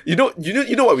 this you know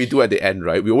what we do at the end,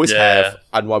 right? We always have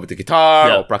Anwar with the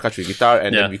guitar or Prakash with the guitar,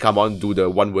 and then we come on, do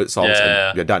the 1-word songs,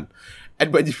 and we're done.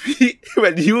 And when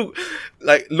you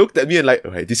like looked at me and like,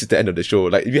 okay, this is the end of the show.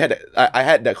 Like, I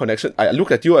had that connection. I looked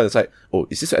at you and I was like, oh,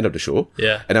 is this the end of the show?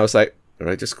 Yeah. And I was like, all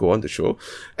right, just go on the show.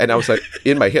 And I was like,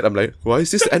 in my head, I'm like, why is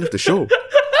this the end of the show?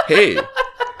 Hey,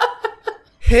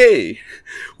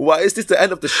 why is this the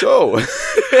end of the show? And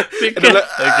I'm like,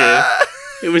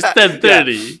 It was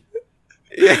 10:30.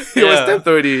 Yeah, it was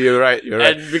 10:30. You're right.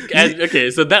 And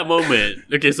okay, so that moment.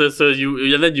 Okay, so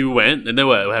you and then you went, and then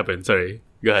what happened? Sorry.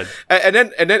 Go ahead. And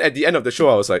then at the end of the show,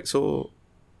 I was like, so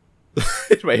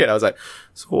in my head, I was like,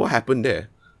 so what happened there?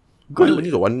 Why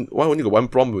only got one? Why only got one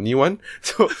prom? New one.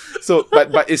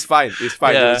 But it's fine. It's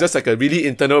fine. Yeah. It was just like a really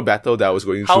internal battle that I was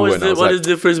going How through. is what is the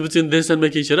difference between this and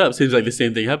making shit up? Seems like the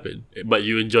same thing happened, but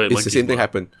you enjoyed. It's the same thing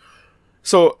happened.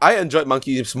 So I enjoyed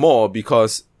Monkeys more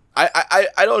because I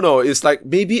don't know. It's like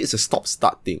maybe it's a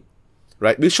stop-start thing,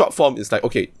 right? With short form, it's like,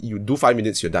 okay, you do 5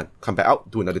 minutes, you're done. Come back out,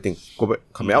 do another thing. Go back,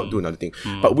 come back out, do another thing.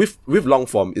 But with long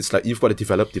form, it's like you've got to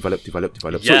develop. So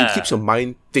Yeah. it keeps your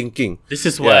mind thinking. This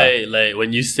is why, like,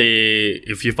 when you say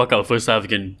if you fuck up first half, you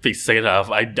can fix the second half.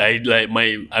 I like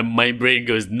my brain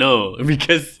goes no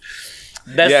because.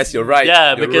 Yes, you're right.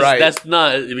 Yeah, You're because right. that's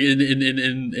not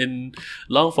in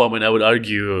long form, and I would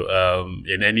argue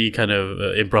in any kind of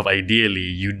improv. Ideally,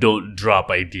 you don't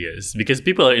drop ideas because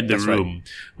people are in the That's right. room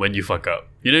when you fuck up.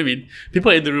 You know what I mean?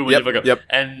 People are in the room when you fuck up, yep.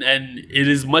 and it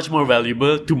is much more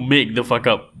valuable to make the fuck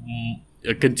up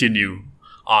continue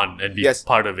on and be Yes.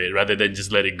 part of it rather than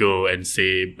just let it go and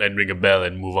say and ring a bell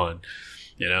and move on.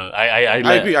 You know, I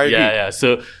agree. Yeah.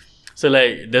 So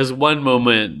like, there's one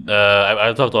moment.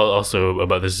 I talked also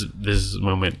about this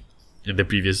moment in the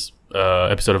previous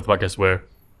episode of the podcast where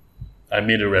I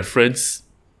made a reference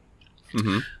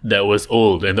that was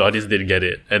old and the audience didn't get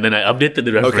it, and then I updated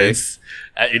the reference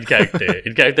in character.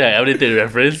 In character, I updated the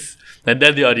reference, and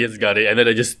then the audience got it, and then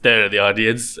I just stared at the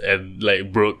audience and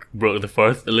like broke the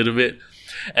fourth a little bit.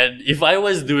 And if I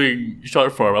was doing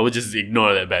short form, I would just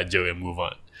ignore that bad joke and move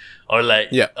on. Or like,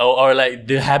 or like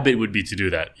the habit would be to do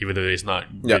that, even though it's not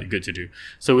good to do.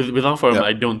 So with long form,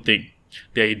 I don't think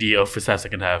the idea of first half,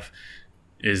 second half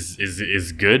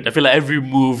is good. I feel like every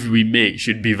move we make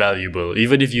should be valuable.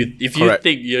 Even if you Correct.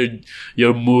 think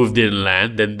your move didn't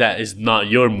land, then that is not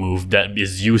your move. That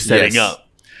is you setting Yes. up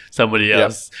somebody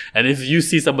else. And if you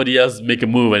see somebody else make a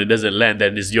move and it doesn't land,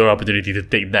 then it's your opportunity to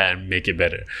take that and make it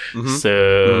better.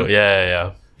 So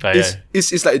yeah.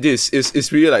 It's like this.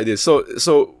 It's really like this.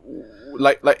 So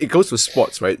like it goes to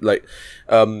sports, right? Like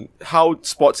how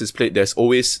sports is played, there's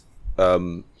always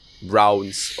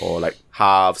rounds or like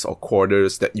halves or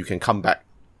quarters that you can come back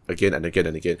again and again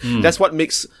and again. That's what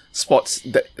makes sports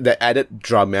that added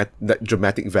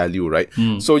dramatic value, right?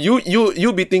 So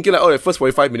you'll be thinking like, oh, the first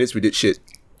 45 minutes we did shit,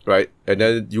 right? And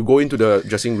then you go into the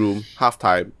dressing room,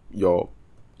 halftime, your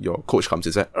coach comes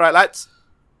and says, all right, lads,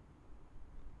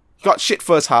 got shit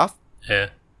first half. Yeah.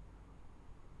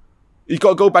 You got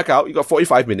to go back out. You got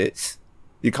 45 minutes.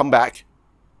 You come back.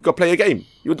 You got to play a game.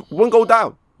 You won't go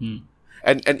down.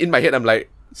 And in my head, I'm like,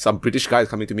 some British guy is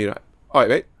coming to me, right? All right,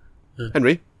 mate.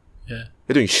 Henry, Yeah.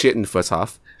 you're doing shit in the first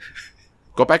half.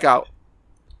 Go back out.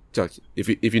 Just, if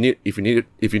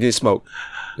you need smoke,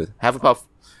 have a puff.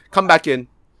 Come back in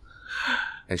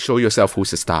and show yourself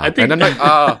who's the star. I think- And I'm like,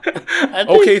 I think-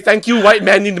 okay, thank you, white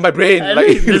man in my brain. I Like,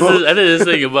 think you know. I think this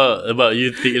thing about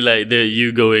you think like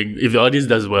you going, if the audience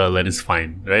does well, then it's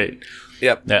fine, right?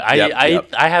 Yep. I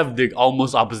have the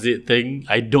almost opposite thing.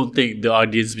 I don't think the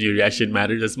audience reaction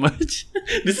matters as much.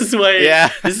 This is why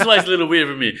it's a little weird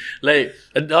for me. Like,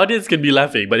 an audience can be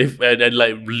laughing, but if and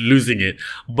like losing it.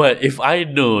 But if I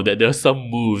know that there are some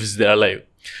moves that are like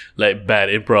bad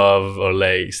improv or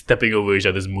like stepping over each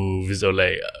other's moves or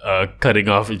like cutting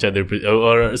off each other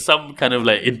or some kind of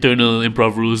like internal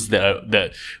improv rules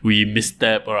that we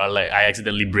misstep or are like I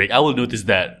accidentally break, I will notice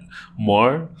that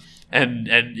more. And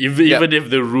even if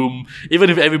the room, even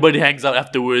if everybody hangs out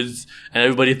afterwards and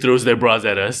everybody throws their bras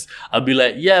at us, I'll be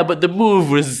like, yeah, but the move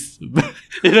was,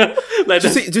 you know, like Do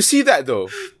you see that though?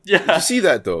 yeah. Do you see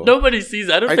that though? Nobody sees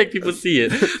it. I don't think people see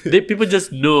it. People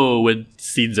just know when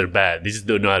scenes are bad. They just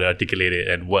don't know how to articulate it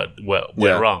and what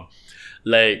went wrong.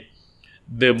 Like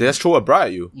They just throw a bra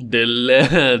at you.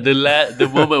 the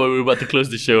moment when we were about to close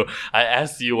the show, I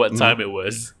asked you what time it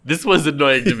was. This was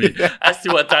annoying to me. I asked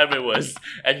you what time it was,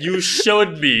 and you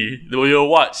showed me your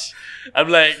watch. I'm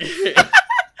like,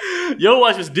 your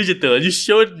watch was digital, and you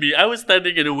showed me. I was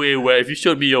standing in a way where if you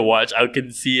showed me your watch, I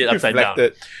can see it upside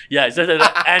Reflected. down. Yeah, it's upside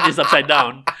down, and it's upside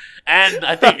down. And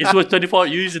I think it was 24.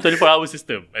 You use the 24-hour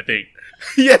system, I think.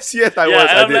 yes, I was.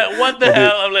 And I I'm did. like, what the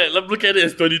hell? I'm looking at it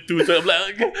as 22. So I'm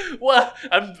like, what?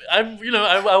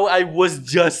 I was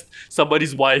just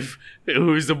somebody's wife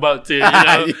who's about to,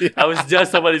 I was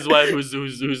just somebody's wife who's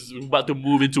about to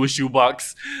move into a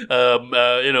shoebox. And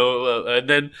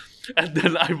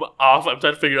then I'm off. I'm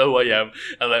trying to figure out who I am.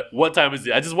 I'm like, what time is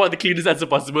it? I just want the cleanest answer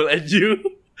possible. And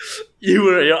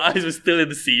your eyes were still in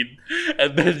the scene,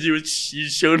 and then you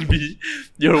showed me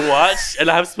your watch, and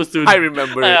I'm supposed to. I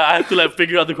remember it. I have to like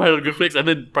figure out the hieroglyphics, and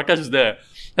then Prakash was there,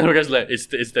 and Prakash was like, it's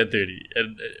 10:30,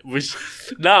 and which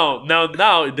now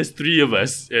there's three of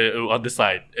us on the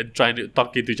side and trying to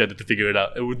talk to each other to figure it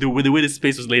out. And with the way the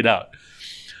space was laid out,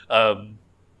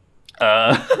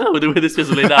 the way this was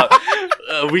laid out,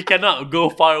 we cannot go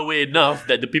far away enough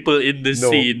that the people in the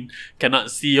scene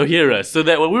cannot see or hear us. So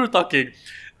that when we were talking,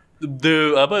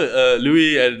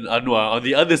 Louis and Anwar on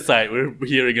the other side were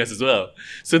hearing us as well.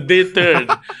 So they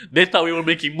turned. They thought we were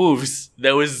making moves.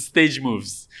 That was stage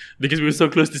moves. Because we were so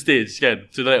close to stage, kan?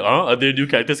 So they're like, are there new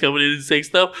characters coming in and saying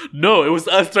stuff? No, it was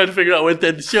us trying to figure out when to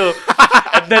end the show.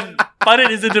 And then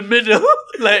Farid is in the middle.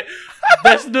 Like,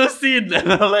 there's no scene.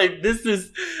 And I'm like,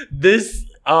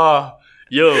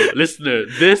 yo, listener,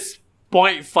 this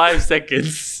 0.5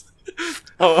 seconds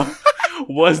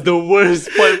was the worst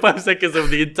 0.5 seconds of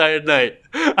the entire night.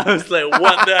 I was like,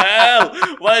 what the hell?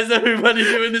 Why is everybody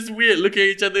doing this weird? Looking at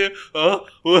each other.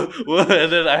 What?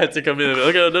 And then I had to come in and be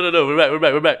like, okay, no,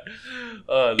 we're back.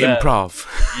 Improv.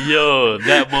 Yo,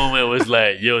 that moment was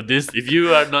like, yo, this, if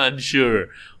you are not unsure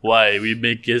why we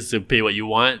make us pay what you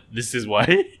want, this is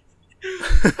why.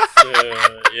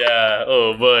 Yeah,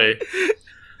 oh boy.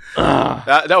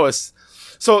 That was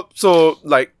so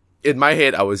like in my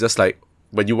head I was just like,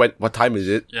 when you went, what time is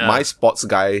it? Yeah. My sports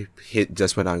guy head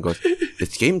just went out and goes,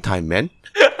 it's game time, man.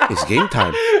 It's game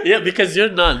time. Yeah, because you're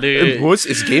not the...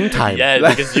 It's game time. Yeah,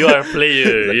 because you are a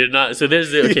player. You're not... So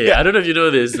there's... Okay, yeah. I don't know if you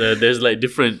know this. There's like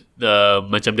different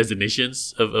macam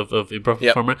designations of improv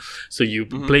performer. So you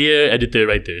player, editor,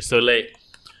 writer. So like,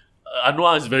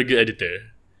 Anwar is a very good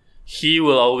editor. He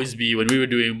will always be, when we were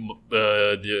doing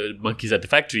the Monkeys at the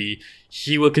Factory,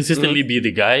 he will consistently be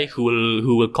the guy who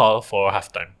will call for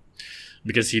halftime.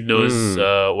 Because he knows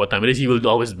what time it is. He will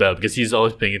always bell because he's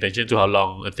always paying attention to how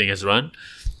long a thing has run.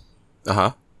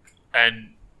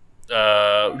 And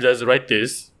there's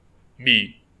writers,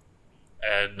 me,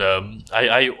 and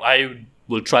I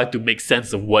will try to make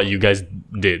sense of what you guys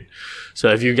did. So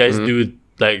if you guys do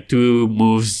like two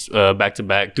moves back to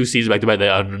back, two scenes back to back that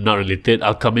are not related,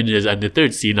 I'll come in as the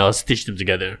third scene. I'll stitch them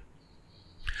together.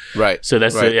 Right. So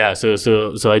that's right.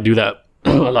 So I do that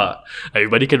a lot.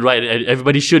 Everybody can write.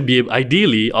 Everybody should be,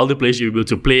 ideally, all the players should be able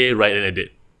to play, write, and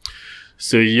edit.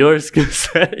 So your skill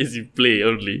set is you play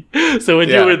only. So when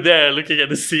you were there looking at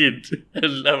the scene,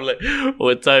 and I'm like,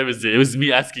 what time is it? It was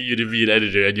me asking you to be an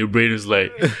editor, and your brain was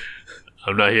like,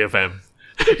 I'm not here, fam.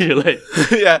 You're like,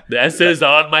 the answers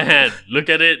are on my hand. Look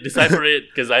at it, decipher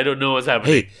it, because I don't know what's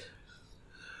happening. Hey,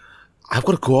 I've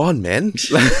got to go on, man.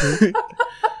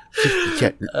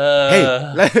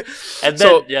 And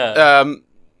then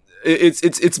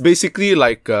it's basically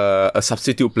like a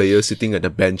substitute player sitting at the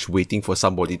bench waiting for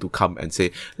somebody to come and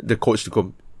say, the coach to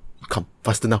come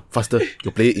faster now, faster,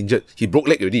 your player injured, he broke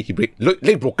leg already,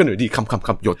 leg broken already, come,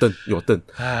 your turn.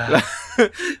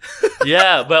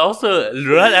 Yeah, but also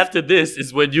right after this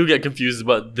is when you get confused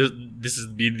about this is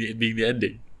being the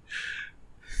ending.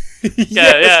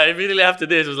 Yeah, immediately after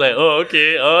this, it was like, oh,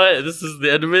 okay, alright, this is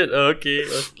the end of it. Oh, okay,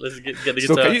 let's get the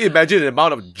guitar. So can you imagine the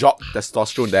amount of jock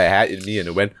testosterone that I had in me, and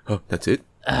I went, oh, that's it?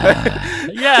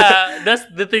 Yeah, that's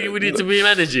the thing we need to be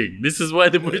managing. This is why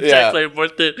the mood checks are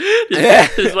important.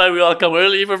 This is why we all come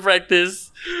early for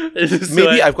practice.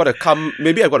 Maybe I've got to come,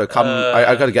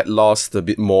 I got to get lost a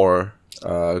bit more,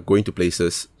 going to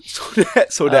places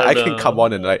so that I can come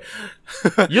on and like...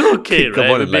 You're okay,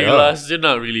 right? With being lost, you're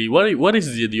not really... What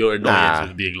is your annoyance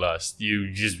with being lost?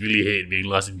 You just really hate being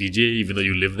lost in DJ, even though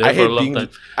you live there for a long time?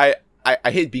 I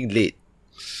hate being late.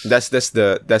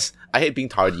 I hate being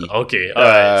tardy. Okay,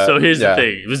 alright. So here's the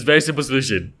thing. It was a very simple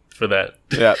solution for that.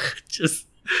 Yeah.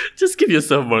 just give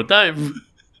yourself more time.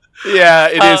 Yeah,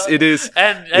 it is.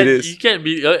 And it is. you can't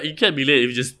be late if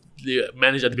you just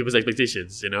manage other people's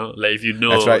expectations, you know? Like if you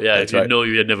know, know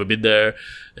you had never been there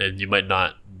and you might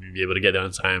not be able to get there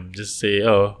on time, just say,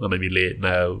 oh, I might be late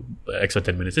now, extra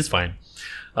 10 minutes, it's fine.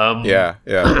 Oh yeah.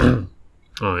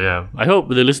 I hope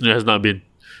the listener has not been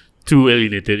too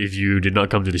alienated if you did not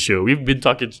come to the show. We've been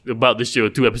talking about the show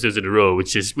 2 episodes in a row,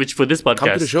 which for this podcast.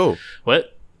 Come to the show.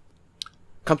 What?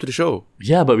 Come to the show.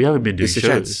 Yeah, but we haven't been doing shows.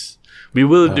 Chance. We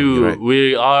will do. Right.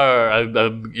 We are.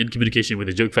 I'm in communication with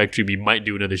the Joke Factory. We might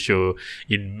do another show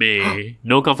in May.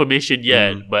 No confirmation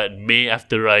yet, but May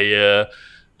after Raya,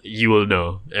 you will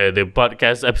know. The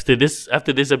podcast after this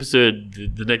episode,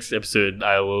 the next episode,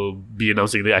 I will be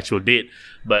announcing the actual date.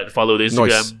 But follow the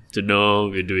Instagram to know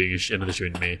we're doing another show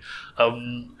in May.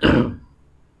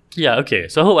 Yeah, okay.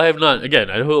 So I hope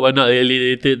I'm not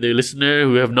alienated the listener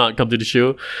who have not come to the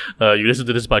show. You listen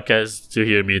to this podcast to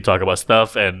hear me talk about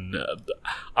stuff, and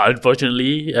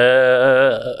unfortunately,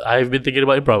 I've been thinking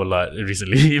about improv a lot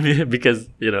recently because,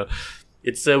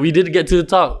 it's we didn't get to the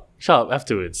talk shop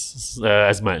afterwards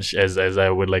as much as I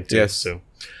would like to. Yes. So,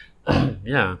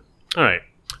 yeah. All right.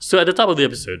 So at the top of the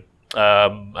episode,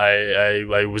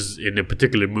 I was in a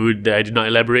particular mood that I did not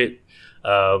elaborate.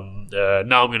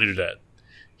 Now I'm gonna do that.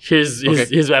 Here's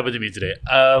what happened to me today.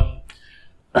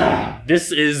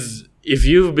 This is, if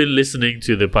you've been listening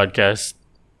to the podcast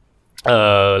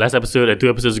last episode and 2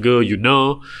 episodes ago, you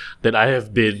know that I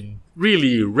have been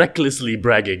really recklessly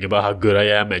bragging about how good I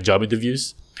am at job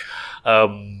interviews.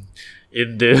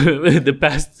 In the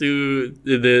past in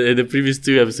the previous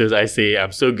 2 episodes, I say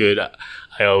I'm so good.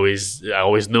 I always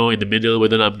know in the middle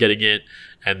whether or not I'm getting it,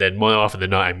 and then more often than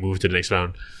not, I move to the next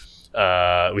round,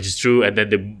 which is true. And then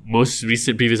the most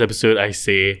recent previous episode, I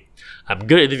say I'm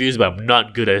good at interviews, but I'm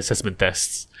not good at assessment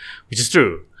tests, which is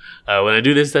true. When I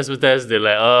do this assessment test, they're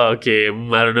like, oh, okay,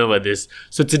 I don't know about this.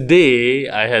 So today,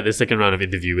 I had the second round of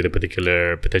interview with a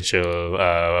particular potential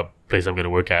place I'm going to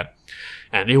work at,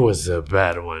 and it was a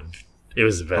bad one. It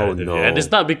was a bad interview. No. And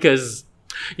it's not because,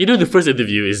 the first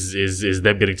interview is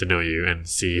them getting to know you and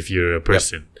see if you're a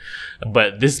person. Yep.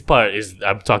 But this part is,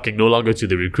 I'm talking no longer to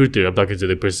the recruiter, I'm talking to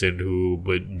the person who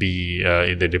would be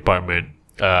in the department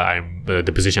I'm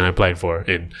the position I applied for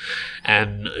in.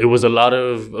 And it was a lot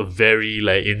of very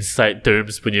like inside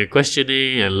terms when you're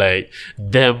questioning, and like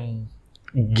them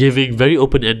giving very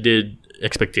open-ended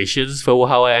expectations for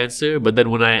how I answer. But then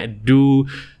when I do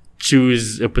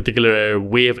choose a particular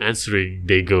way of answering,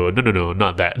 they go, no,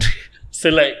 not that. So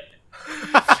like,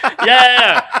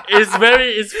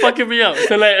 it's fucking me up.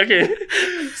 So like, okay,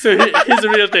 so here's the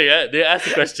real thing. They ask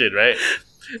a question, right?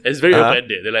 It's very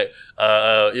open-ended. They're like,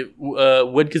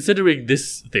 when considering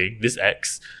this thing, this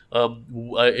X,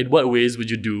 in what ways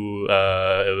would you do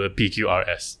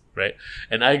PQRS, right?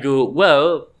 And I go,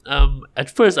 well, at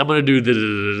first I'm gonna do and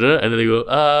then they go,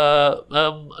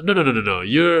 no.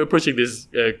 You're approaching this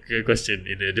question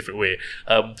in a different way.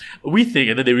 We think,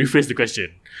 and then they rephrase the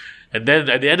question. And then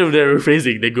at the end of their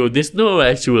rephrasing, they go, there's no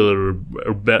actual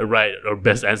right or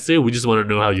best answer. We just want to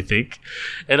know how you think.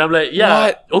 And I'm like, yeah,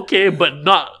 what? Okay, but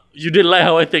you didn't like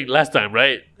how I think last time,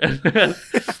 right?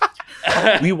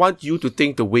 We want you to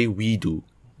think the way we do,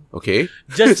 okay?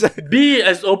 Just be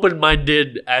as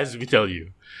open-minded as we tell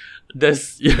you.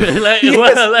 That's like,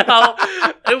 yes. like how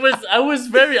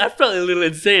I felt a little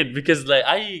insane because like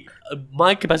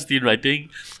my capacity in writing,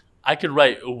 I can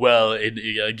write well in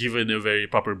given a very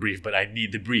proper brief, but I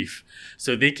need the brief.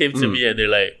 So they came to me and they're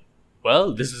like,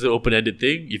 well, this is an open-ended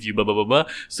thing. If you blah, blah, blah, blah.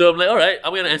 So I'm like, all right,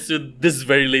 I'm going to answer this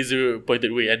very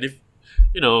laser-pointed way. And if,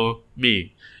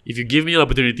 if you give me an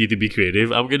opportunity to be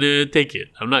creative, I'm going to take it.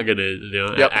 I'm not going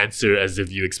to answer as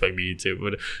if you expect me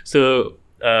to. So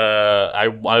I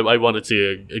wanted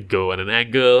to go at an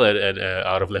angle and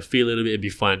out of left field a little bit and be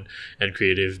fun and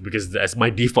creative, because that's my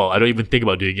default. I don't even think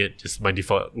about doing it. Just my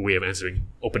default way of answering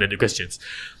open-ended questions.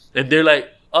 And they're like,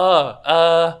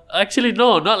 actually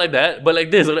no, not like that, but like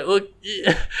this. I'm like, oh,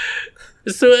 yeah.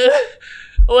 So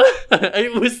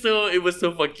it was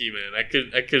so funky, man. I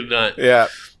could not.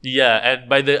 Yeah,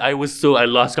 and I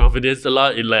lost confidence a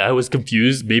lot. In like, I was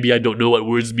confused. Maybe I don't know what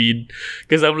words mean,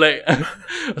 because I'm like,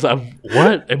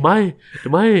 what am I?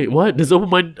 What does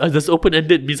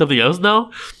open-ended mean something else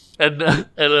now? And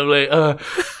I'm like,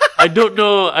 I don't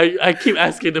know. I keep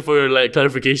asking for like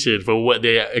clarification for what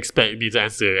they expect me to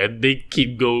answer, and they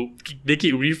keep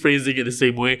rephrasing it the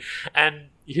same way. And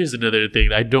here's another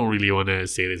thing. I don't really want to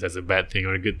say this as a bad thing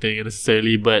or a good thing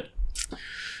necessarily, but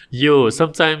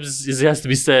sometimes it has to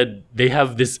be said, they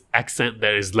have this accent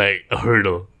that is like a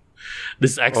hurdle.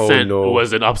 This accent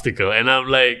was an obstacle. And I'm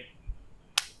like,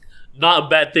 not a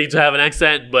bad thing to have an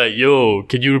accent, but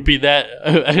can you repeat that?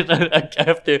 I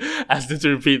have to ask them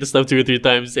to repeat the stuff 2 or 3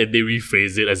 times, and they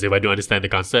rephrase it as if I don't understand the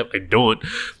concept. I don't.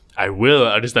 I will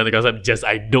understand the concept, just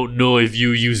I don't know if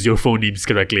you use your phonemes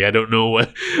correctly. I don't know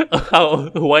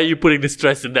why are you putting the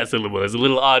stress in that syllable? It's a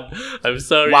little odd. I'm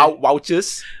sorry.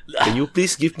 Vouchers? Can you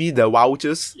please give me the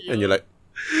vouchers? And you're like,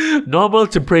 normal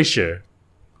temperature.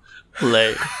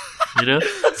 Like, the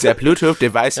Bluetooth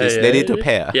device is ready to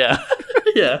pair. Yeah.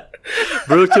 Yeah.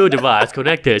 Bluetooth device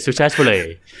connected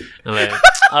successfully. I'm like,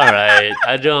 alright,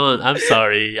 I'm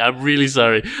sorry. I'm really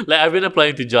sorry. Like, I've been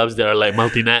applying to jobs that are like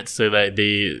multi-nats, so that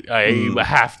I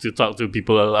have to talk to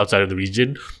people outside of the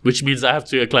region, which means I have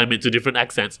to acclimate to different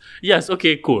accents. Yes,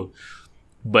 okay, cool.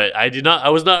 But I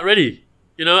was not ready.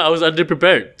 I was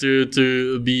underprepared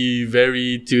to be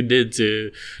very tuned in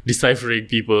to deciphering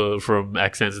people from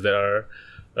accents that are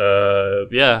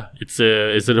it's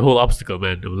a whole obstacle,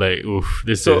 man. I'm like, oof,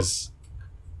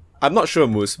 I'm not sure,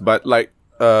 Moose, but like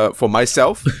for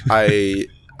myself, I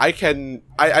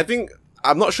think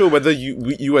I'm not sure whether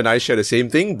you and I share the same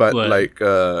thing, but what? Like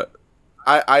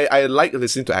I like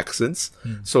listening to accents.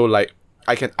 So like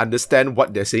I can understand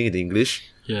what they're saying in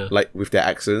English, like with their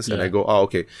accents, and I go, oh,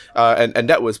 okay. And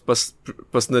that was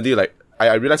personally, like,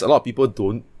 I realized a lot of people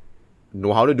don't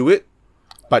know how to do it.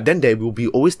 But then there will be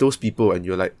always those people, and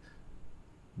you're like,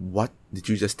 what did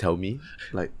you just tell me?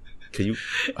 Like, can you,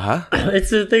 huh? It's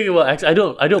the thing about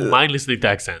accents. I don't mind listening to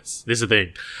accents. This is the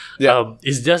thing. Yeah.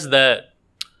 It's just that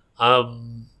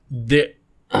the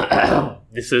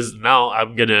this is now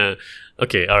I'm gonna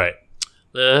okay, all right.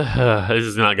 This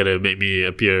is not gonna make me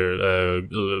appear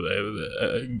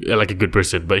like a good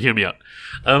person, but hear me out.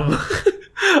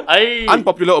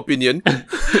 Unpopular opinion.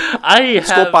 I have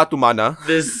Skopa tu mana.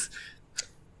 this.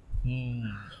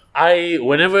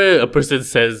 Whenever a person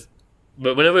says,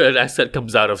 but whenever an accent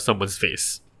comes out of someone's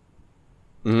face,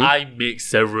 I make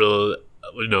several,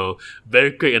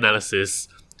 very quick analysis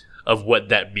of what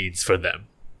that means for them.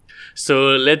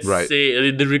 So let's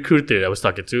say the recruiter I was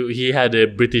talking to, he had a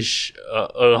British,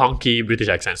 a honky British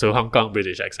accent, so Hong Kong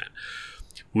British accent,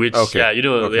 which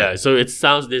So it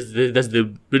sounds that's the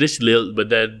British lilt, but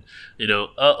then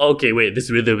okay, wait, this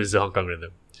rhythm is the Hong Kong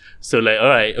rhythm. So like, all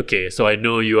right, okay, so I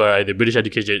know you are either British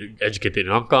educated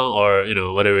in Hong Kong or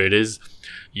whatever it is.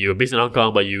 You're based in Hong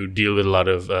Kong, but you deal with a lot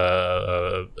of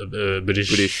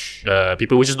British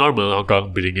people, which is normal. Hong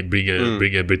Kong bring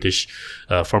a British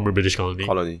former British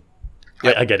colony.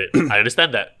 Yep. I get it. I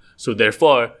understand that. So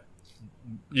therefore,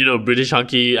 British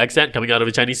honky accent coming out of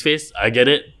a Chinese face. I get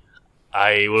it.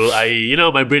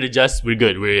 My brain adjusts. We're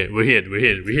good. We're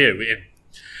in.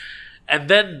 And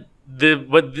then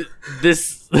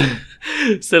this.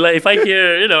 So like if I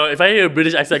hear a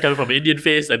British accent coming from an Indian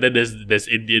face, and then there's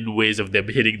Indian ways of them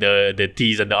hitting the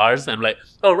T's and the R's, I'm like,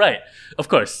 oh right, of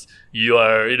course you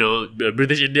are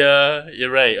British India,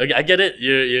 you're right, okay, I get it,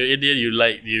 you're Indian,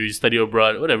 you study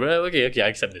abroad, whatever, okay, I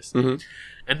accept this.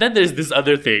 And then there's this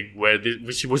other thing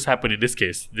which was happening in this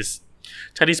case, this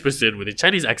Chinese person with a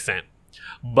Chinese accent,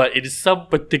 but in some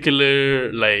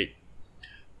particular like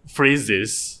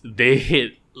phrases they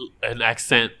hit an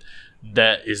accent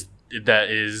that is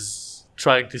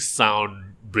trying to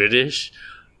sound British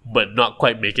but not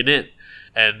quite making it,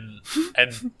 and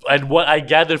what I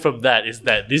gather from that is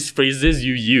that these phrases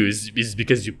you use is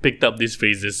because you picked up these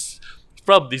phrases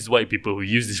from these white people who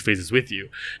use these phrases with you,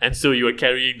 and so you are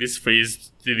carrying these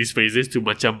phrases to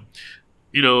macam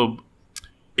in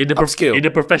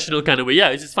a professional kind of way. Yeah,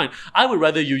 it's just fine. I would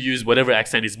rather you use whatever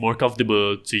accent is more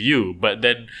comfortable to you, but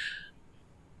then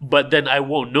I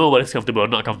won't know what is comfortable or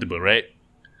not comfortable, right?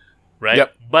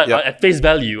 Yep. But at face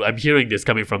value, I'm hearing this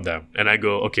coming from them, and I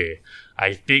go, okay,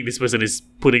 I think this person is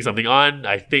putting something on.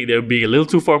 I think they're being a little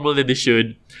too formal than they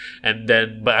should,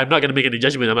 but I'm not gonna make any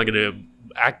judgment. I'm not gonna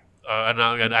act. I'm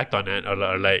not gonna act on it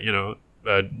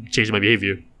or change my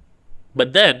behavior.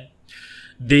 But then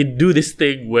they do this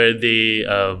thing where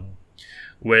I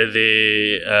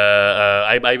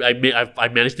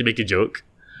managed to make a joke,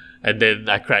 and then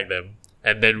I crack them.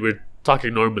 And then we're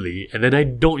talking normally, and then I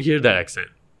don't hear that accent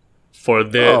for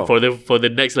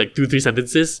the next like 2-3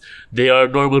 sentences. They are a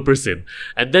normal person,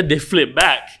 and then they flip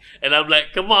back, and I'm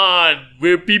like, come on,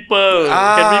 we're people.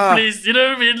 Can we please, you know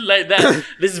what I mean? Like that.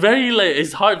 It's very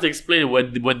it's hard to explain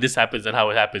when this happens and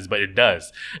how it happens, but it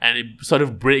does, and it sort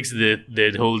of breaks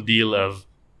the whole deal of,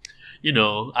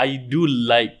 I do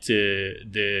like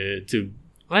to.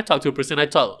 When I talk to a person, I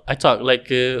talk like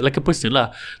a person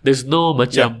lah. There's no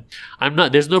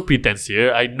there's no pretense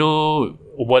here. I know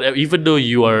whatever, even though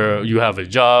you have a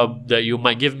job that you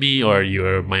might give me, or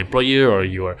you're my employer, or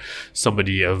you're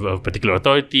somebody of particular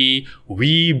authority.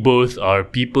 We both are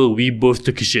people. We both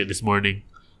took a shit this morning.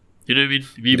 You know what I mean?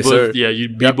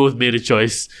 We both made a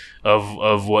choice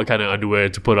of what kind of underwear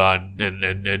to put on,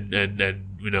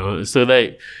 and so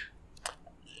like.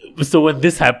 So when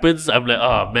this happens, I'm like,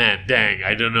 oh man, dang,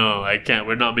 I don't know, I can't.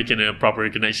 We're not making a proper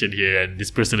connection here, and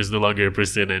this person is no longer a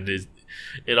person, and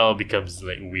it all becomes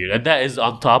like weird. And that is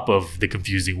on top of the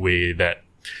confusing way that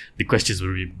the questions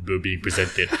were being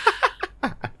presented.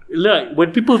 Look,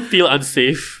 when people feel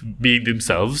unsafe being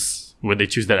themselves when they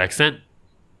choose that accent,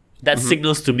 that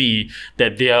signals to me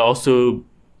that they are also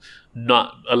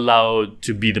not allowed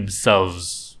to be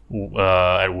themselves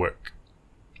at work.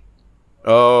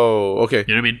 Oh, okay.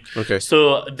 You know what I mean? Okay.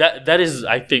 So that is,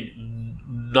 I think,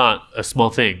 not a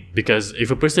small thing, because if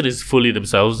a person is fully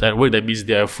themselves at work, that means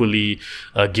they are fully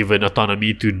given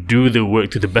autonomy to do the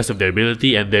work to the best of their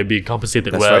ability, and they're being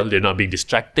compensated well. Right. They're not being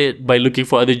distracted by looking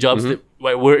for other jobs that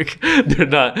might work. They're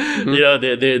not,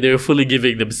 they're fully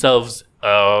giving themselves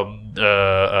to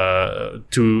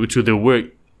the work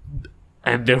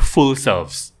and their full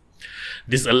selves.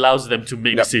 This allows them to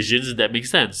make decisions that make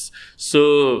sense.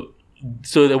 So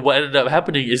what ended up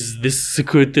happening is this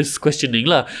circuitous questioning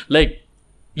lah. Like,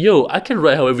 yo, I can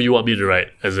write however you want me to write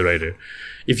as a writer.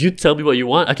 If you tell me what you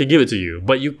want, I can give it to you.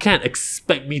 But you can't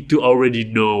expect me to already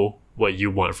know what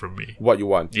you want from me. What you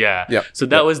want. Yeah. Yep. So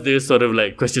that was the sort of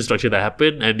like question structure that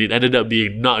happened, and it ended up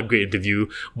being not a great interview.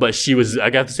 But she was, I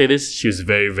got to say this, she was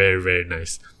very, very, very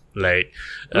nice. Like,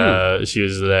 she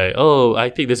was like, "Oh, I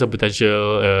think there's some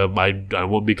potential. I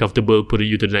won't be comfortable putting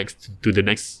you to the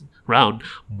next round,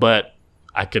 but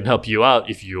I can help you out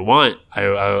if you want.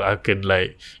 I can,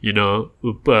 like, you know,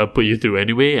 put you through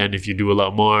anyway. And if you do a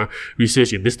lot more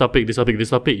research in this topic,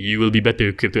 you will be better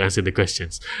equipped to answer the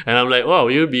questions." And I'm like, wow,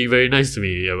 you're being very nice to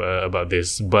me about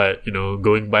this. But, you know,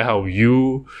 going by how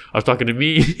you are talking to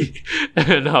me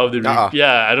and how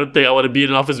I don't think I want to be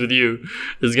in an office with you.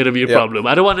 There's going to be a problem.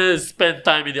 I don't want to spend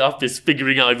time in the office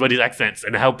figuring out everybody's accents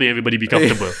and helping everybody be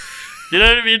comfortable. You know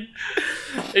what I mean?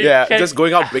 Just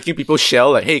going out breaking people's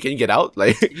shell, like, hey, can you get out?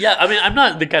 Like, yeah, I mean, I'm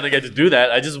not the kind of guy to do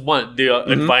that. I just want the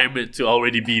environment to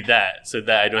already be that, so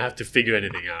that I don't have to figure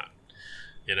anything out.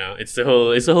 You know, it's the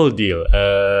whole deal.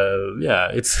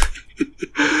 It's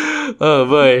oh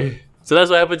boy. So that's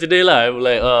what happened today, lah. I'm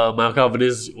like, my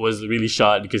confidence was really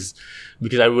shot because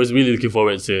I was really looking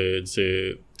forward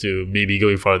to maybe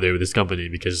going farther with this company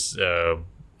because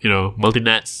you know,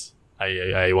 multinats.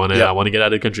 I want to get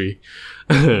out of the country.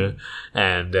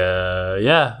 And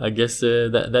I guess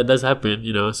that does happen,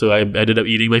 you know. So I ended up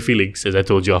eating my feelings, as I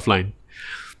told you offline.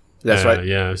 That's right.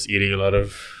 Yeah, I was eating a lot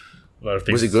of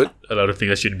things. Was it good? A lot of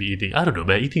things I shouldn't be eating. I don't know,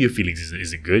 man. Eating your feelings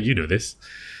isn't good. You know this.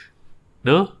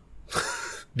 No?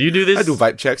 Do you do this? I do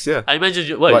vibe checks, yeah. I imagine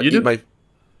you do?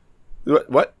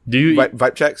 What? Do you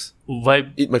vibe checks?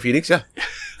 Eat my feelings, yeah.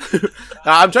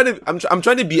 I'm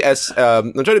trying to be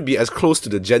as close to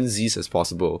the Gen Zs as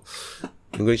possible.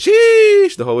 I'm going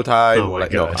sheesh the whole time. Oh my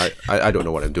like, gosh. no, I don't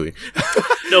know what I'm doing.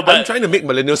 No, but I'm trying to make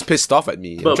millennials pissed off at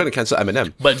me. I'm trying to cancel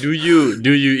Eminem. But do you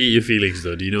eat your feelings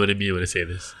though? Do you know what I mean when I say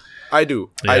this? I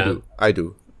do. Yeah. I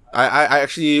do. I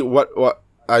actually what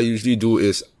I usually do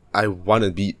is I want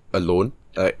to be alone.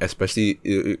 Especially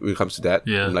when it comes to that.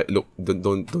 Yeah. I'm like, look,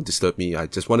 don't disturb me. I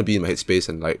just want to be in my headspace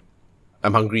and like,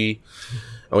 I'm hungry.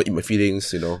 I want to eat my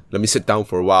feelings. You know, let me sit down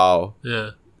for a while.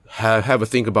 Yeah. Have a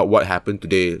think about what happened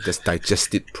today. Just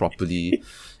digest it properly,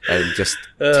 and just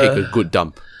take a good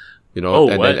dump. You know,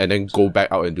 and then go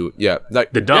back out and do it. Yeah,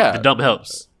 like the dump. Yeah. The dump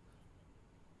helps.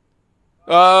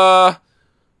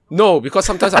 No, because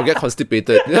sometimes I'll get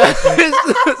constipated.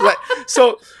 It's like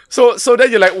so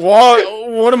then you're like,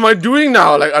 what am I doing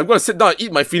now? Like, I'm gonna sit down and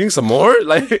eat my feelings some more?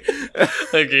 Like,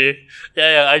 okay,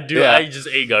 yeah, I do. Yeah. I just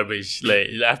ate garbage. Like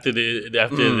after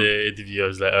the interview, I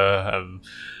was like,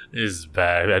 this is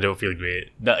bad. I don't feel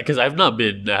great because I've not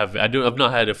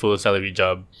had a full salary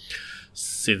job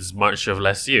since March of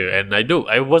last year, and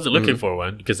I wasn't looking for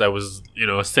one because I was, you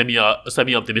know, semi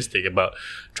optimistic about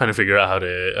trying to figure out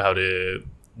how to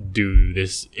do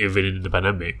this even in the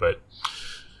pandemic, but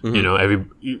you know,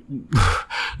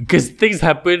 because things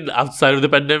happen outside of the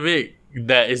pandemic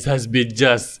that has been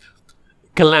just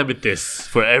calamitous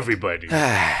for everybody.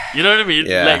 You know what I mean?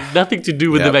 Yeah. Like nothing to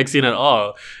do with the vaccine at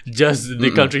all. Just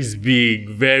the country's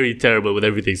being very terrible with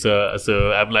everything.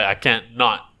 So I'm like, I can't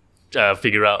not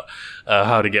figure out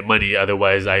how to get money.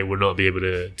 Otherwise, I would not be able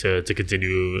to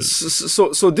continue.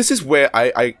 So this is where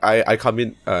I come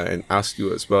in and ask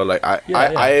you as well. Like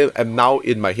I am now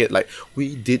in my head, like,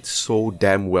 we did so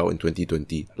damn well in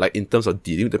 2020. Like, in terms of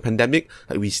dealing with the pandemic,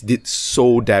 like, we did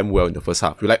so damn well in the first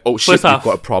half. We're like, oh shit, we've got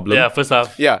a problem. Yeah, first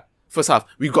half. Yeah, first half.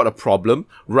 We got a problem.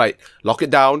 Right. Lock it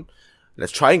down.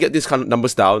 Let's try and get these kind of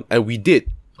numbers down. And we did.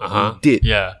 We did.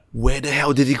 Yeah. Where the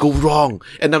hell did it go wrong?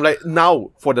 And I'm like, now,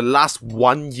 for the last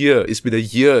 1 year, it's been a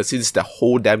year since the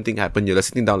whole damn thing happened. You're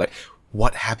sitting down like,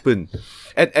 what happened?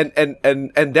 And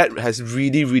that has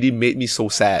really, really made me so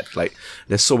sad. Like,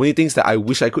 there's so many things that I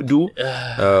wish I could do.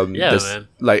 Yeah, man.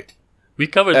 Like, we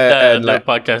covered that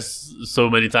podcast so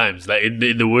many times, like in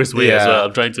the worst way as well.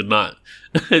 I'm trying to not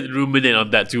ruminate on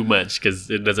that too much because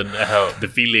it doesn't help. The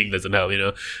feeling doesn't help, you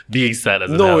know. Being sad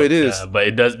doesn't help. No, it is. But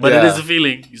it does. But it is a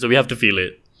feeling, so we have to feel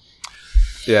it.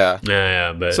 Yeah.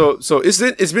 But so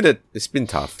it's been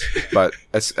tough, but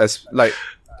as like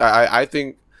I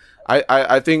think I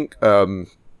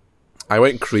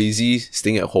went crazy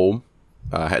staying at home.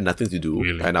 I had nothing to do,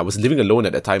 Really? and I was living alone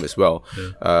at that time as well.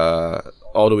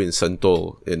 All the way in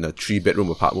Sentul, in a 3-bedroom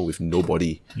apartment with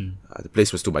nobody. The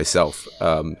place was to myself.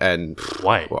 And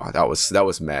why? Wow, that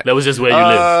was mad. That was just where you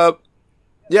live.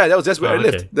 Yeah, that was just where I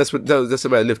lived. Okay. That's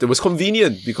where I lived. It was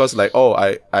convenient because, like,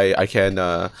 I can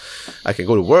go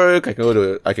to work. I can go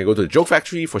to the Joke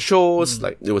Factory for shows.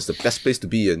 Like, it was the best place to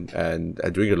be in. And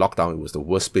during the lockdown, it was the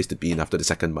worst place to be in after the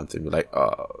second month. And you're like,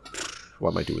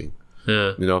 what am I doing?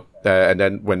 Yeah. You know, and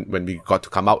then when we got to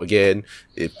come out again,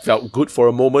 it felt good for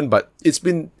a moment, but it's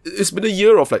been a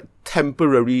year of like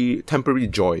temporary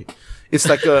joy. It's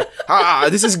like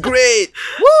this is great,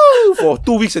 woo, for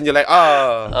 2 weeks, and you're like,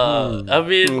 I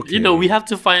mean, okay. you know, we have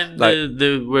to find Like,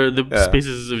 the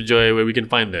spaces of joy where we can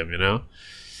find them. You know.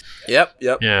 Yep.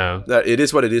 Yeah. It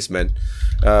is what it is, man.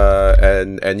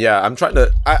 And yeah, I'm trying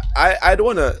to. I don't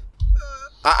want to.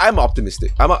 I'm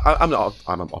optimistic. I'm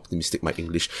optimistic. My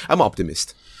English. I'm an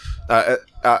optimist.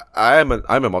 I'm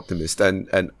an optimist,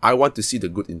 and I want to see the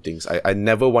good in things. I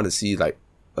never want to see like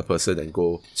a person and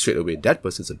go straight away, that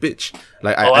person's a bitch.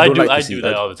 Like I don't like to see do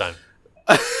that all the time.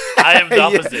 I am the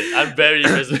opposite. I'm very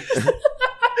pessimistic.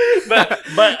 but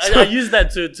I use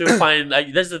that to find.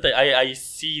 That's the thing. I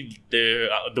see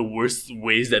the worst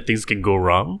ways that things can go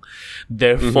wrong.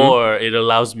 Therefore, it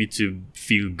allows me to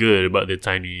feel good about the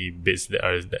tiny bits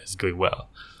that's going well.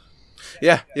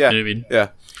 Yeah. You know what I mean? Yeah.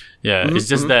 It's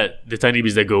just that the tiny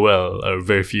bits that go well are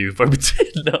very few far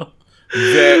between now.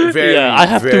 Very, I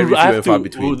have to. far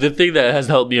between. The thing that has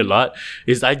helped me a lot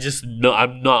is I'm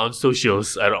not on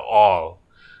socials at all.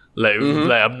 Like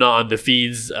I'm not on the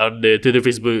feeds on the Twitter,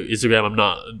 Facebook, Instagram. I'm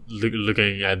not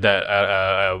looking at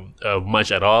that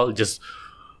much at all. Just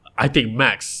I think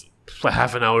max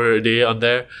half an hour a day on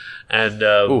there, and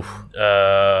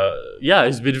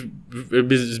it's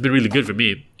been really good for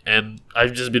me. And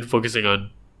I've just been focusing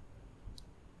on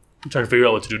trying to figure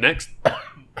out what to do next.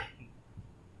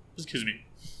 Excuse me.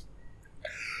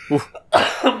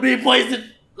 I'm being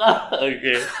poisoned.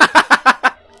 Okay.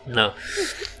 No.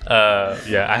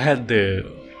 I had the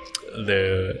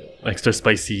extra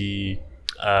spicy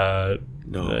the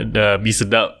mee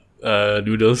sedap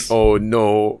noodles. Oh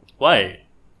no. Why?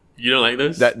 You don't like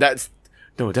those? That's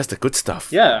the good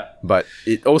stuff. Yeah. But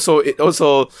it also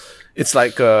it's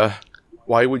like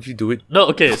why would you do it? No,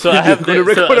 okay, so I have so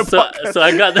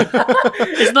I got the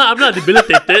I'm not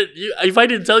debilitated. If I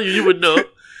didn't tell you, you would know.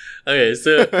 Okay,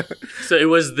 so it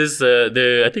was this I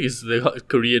think it's the hot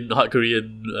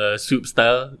Korean soup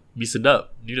style mee sedap.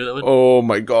 You know that one? Oh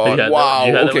my god! Yeah, wow.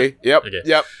 you had that Okay. one? Yep. Okay.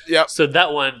 Yep. So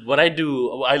that one, what I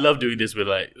do, I love doing this with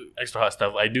like extra hot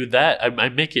stuff. I do that. I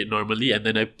make it normally, and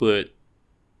then I put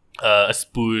a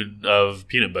spoon of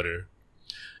peanut butter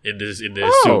in the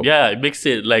soup. Yeah, it makes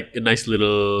it like a nice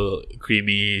little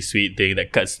creamy sweet thing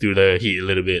that cuts through the heat a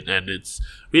little bit, and it's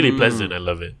really pleasant. I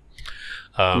love it.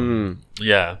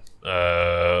 Yeah.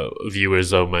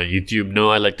 Viewers of my YouTube know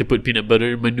I like to put peanut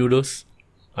butter in my noodles.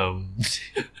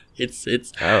 It's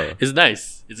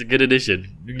nice. It's a good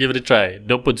addition. Give it a try.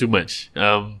 Don't put too much.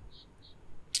 What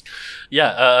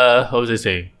was I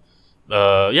saying?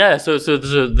 So the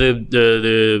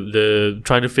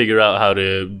trying to figure out how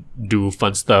to do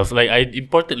fun stuff. Like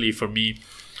importantly for me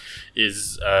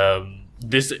is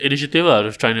this initiative out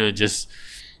of trying to just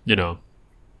do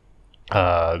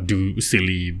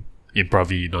silly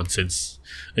improv-y nonsense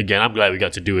again. I'm glad we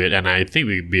got to do it, and I think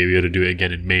we'll be able to do it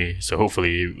again in May, so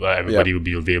hopefully everybody will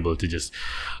be able to just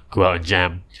go out and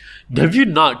jam. Have you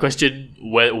not questioned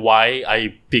why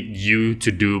I picked you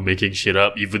to do Making Shit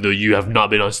Up, even though you have not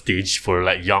been on stage for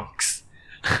like yonks?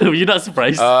 You're not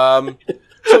surprised?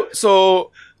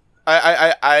 So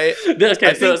I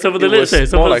okay, so for the listener,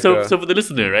 so for the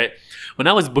listener, right? When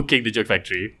I was booking the Joke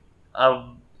Factory,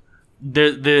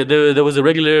 there was a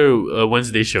regular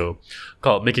Wednesday show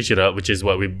called Making Shit Up, which is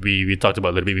what we talked about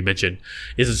a little bit. We mentioned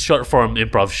it's a short form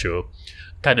improv show,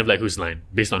 kind of like Whose Line,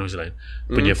 based on Whose Line,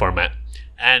 punya format.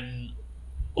 And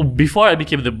before I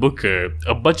became the booker,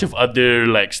 a bunch of other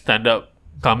like stand-up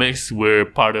comics were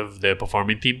part of the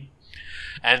performing team,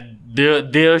 and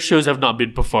their shows have not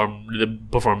been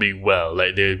performing well.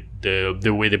 Like the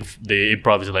way they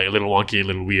improv is like a little wonky, a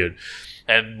little weird.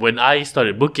 And when I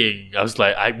started booking, I was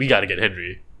like, we gotta get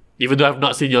Henry. Even though I've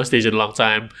not seen you on stage in a long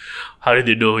time, how did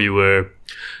they know who you were?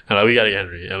 And like, we gotta get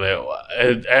Henry.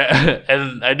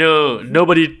 And I know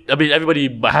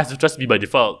everybody has to trust me by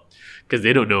default because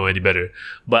they don't know any better.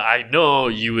 But I know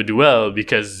you would do well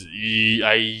because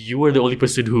you were the only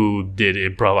person who did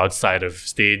improv outside of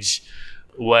stage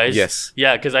wise. Yes.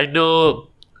 Yeah, because I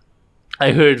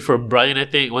heard from Brian, I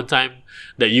think, one time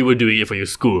that you were doing it for your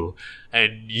school.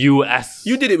 And you asked...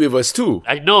 You did it with us too.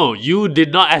 I know. You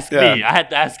did not ask me. I had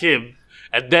to ask him.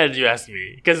 And then you asked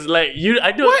me. Because like,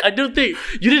 I don't think...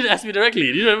 You didn't ask me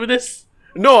directly. Do you remember this?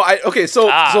 No, I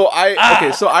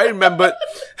remembered...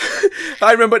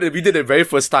 I remember that we did it the very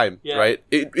first time, right?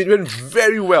 It went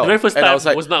very well. The very first time I was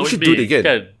like, not we with should me. do it again.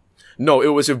 Can. No, it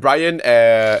was with Brian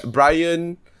and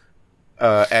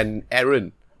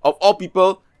Aaron. Of all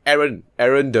people, Aaron,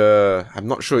 I'm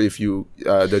not sure if your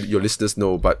listeners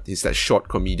know, but he's that short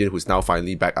comedian who's now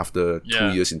finally back after 2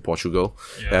 years in Portugal.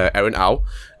 Aaron Au.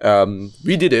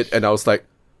 We did it, and I was like,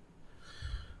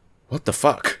 what the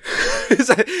fuck? It's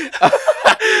like,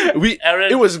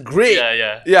 Aaron, it was great.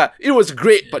 Yeah. It was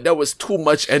great, but there was too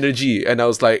much energy, and I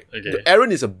was like,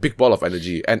 Aaron is a big ball of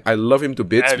energy, and I love him to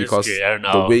bits Aaron because is great. Aaron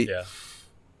the Au, way,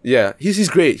 he's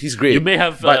great. He's great. You may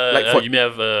have but,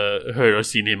 heard or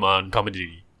seen him on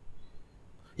Comedy.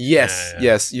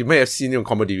 Yes, you may have seen him on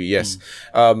Comedy. Yes,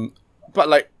 but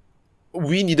like,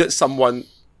 we needed someone.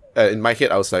 In my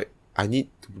head, I was like, I need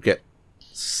to get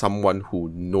someone who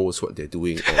knows what they're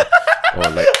doing, or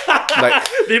like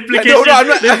the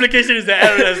implication is that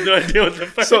Aaron has no idea what the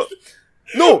fuck. So,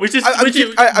 no,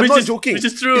 I'm not joking. Which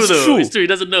is true, it's though. True. It's true. He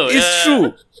doesn't know. It's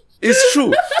true. It's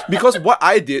true. Because what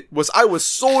I did was I was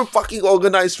so fucking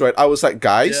organized, right? I was like,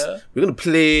 guys, we're going to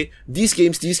play these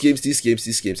games.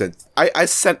 And I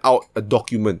sent out a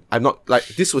document. I'm not like,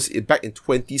 this was back in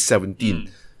 2017.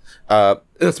 It was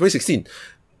 2016.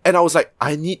 And I was like,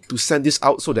 I need to send this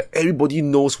out so that everybody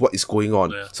knows what is going on.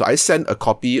 Yeah. So I sent a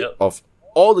copy of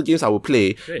all the games I will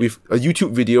play with a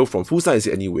YouTube video from Full Is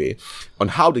It Anyway on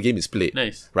how the game is played.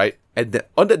 Nice. Right? And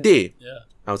on that day,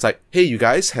 I was like, hey,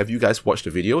 have you guys watched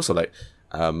the video? So like,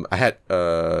 I had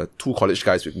 2 college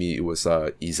guys with me. It was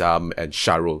Izam and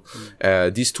Sharul.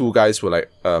 These 2 guys were like,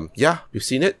 we've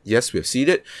seen it. Yes, we've seen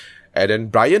it. And then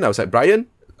Brian, I was like, Brian,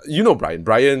 you know Brian.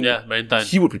 Brian Tan.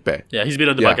 He would prepare. Yeah, he's been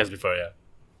on the podcast before,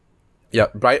 Yeah,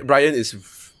 Brian is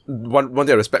one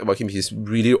thing I respect about him. He's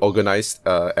really organized,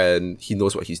 and he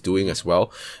knows what he's doing as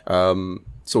well.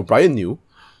 So Brian knew,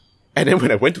 and then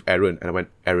when I went to Aaron, and I went,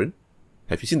 Aaron,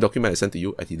 have you seen the document I sent to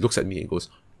you? And he looks at me and goes,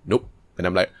 nope. And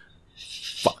I'm like,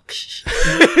 fuck.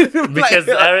 Because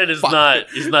Aaron is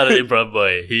he's not an improv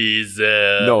boy. He's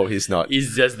no, he's not. He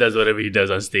just does whatever he does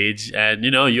on stage, and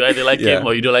you either like him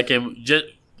or you don't like him.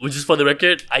 Just for the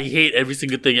record, I hate every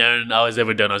single thing Aaron Au has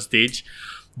ever done on stage.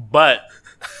 But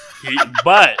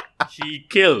he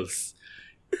kills.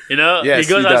 Yes,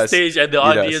 he goes on does. stage and the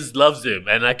audience loves him,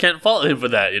 and I can't fault him for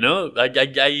that.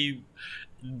 I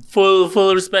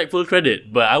full respect, full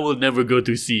credit, but I will never go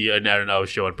to see an Aaron Au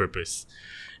show on purpose.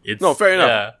 Fair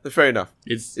enough. Fair enough.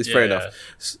 It's fair enough.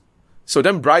 So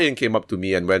then Brian came up to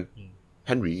me and went,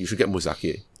 Henry, you should get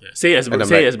Muzake. Say as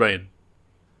Brian.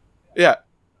 Yeah,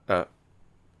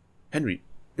 Henry,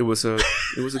 it was a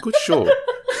good show.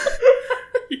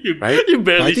 Right? You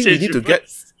barely I think we need to get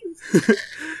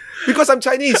because I'm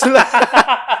Chinese.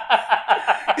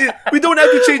 We don't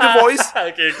have to change the voice.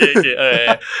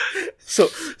 Okay.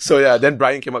 So yeah, then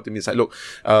Brian came up to me and said, look,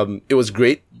 it was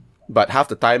great, but half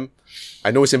the time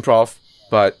I know it's improv,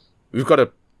 but we've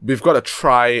got to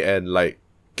try and like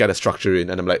get a structure in.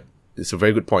 And I'm like, it's a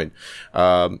very good point.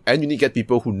 And you need to get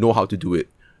people who know how to do it.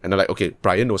 And I'm like, okay,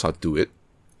 Brian knows how to do it.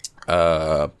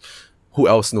 Who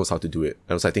else knows how to do it?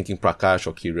 And I was like thinking Prakash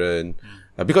or Kiran.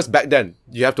 Because back then,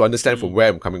 you have to understand from where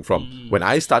I'm coming from. When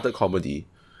I started comedy,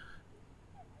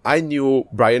 I knew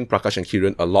Brian, Prakash and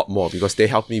Kiran a lot more because they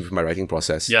helped me with my writing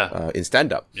process in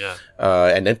stand-up. Yeah.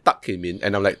 And then Tak came in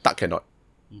and I'm like, Tak cannot.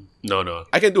 No.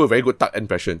 I can do a very good Tak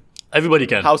impression. Everybody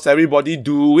can. How's everybody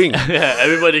doing? Yeah,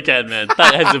 everybody can, man.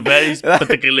 Tak has a very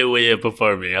particular way of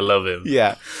performing. I love him.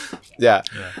 Yeah.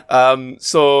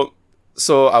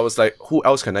 So I was like, who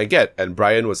else can I get? And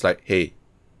Brian was like, hey,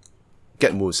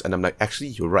 get Moose. And I'm like, actually,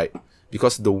 you're right.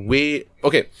 Because the way...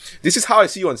 Okay, this is how I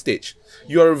see you on stage.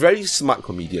 You're a very smart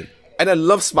comedian. And I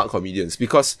love smart comedians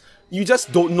because you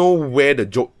just don't know where the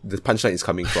punchline is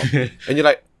coming from. And you're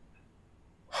like,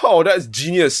 oh, that's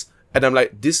genius. And I'm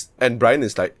like, this... And Brian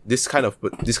is like, this kind of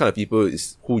people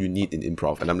is who you need in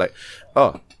improv. And I'm like,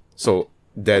 oh. So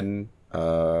then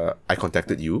I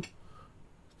contacted you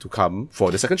to come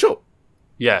for the second show.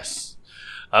 Yes.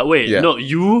 No,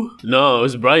 you? No, it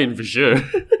was Brian for sure.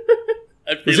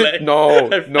 I feel like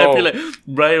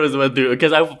Brian was the one to,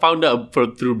 because I found out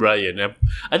through Brian.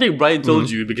 I think Brian told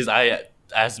you because I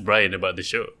asked Brian about the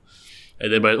show.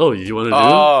 And then Brian, you want to do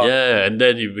it? Yeah. And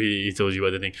then he told you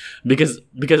about the thing.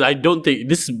 Because I don't think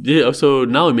this, so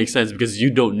now it makes sense because you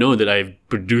don't know that I've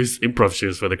produced improv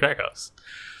shows for the Crack House.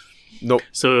 Nope.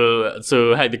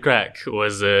 So Hack the Crack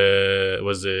was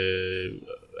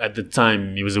at the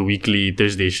time it was a weekly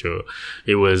Thursday show.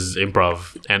 It was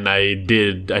improv, and I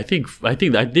did I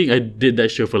did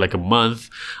that show for like a month.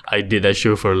 I did that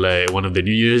show for like one of the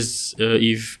New Year's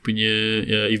Eve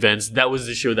events. That was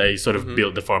the show that I sort of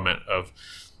built the format of.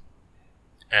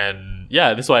 And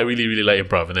yeah, that's why I really, really like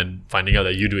improv. And then finding out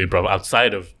that you do improv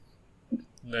outside of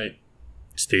like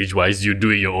stage wise, you're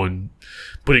doing your own,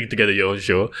 putting together your own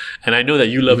show. And I know that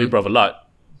you love improv a lot.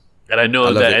 And I know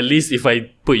love that it. at least if I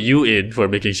put you in for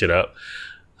making shit up,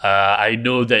 I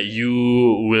know that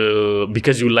you will,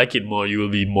 because you like it more, you will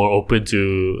be more open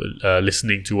to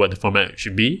listening to what the format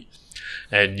should be.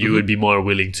 And you would be more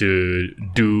willing to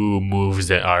do moves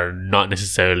that are not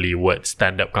necessarily what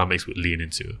stand-up comics would lean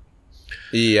into.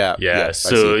 Yeah.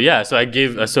 So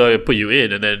I put you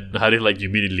in, and then Harith liked you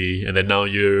immediately, and then now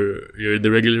you're in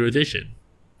the regular rotation.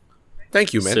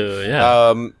 Thank you, man. So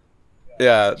yeah.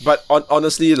 Yeah, but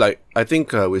honestly, like, I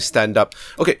think with stand-up...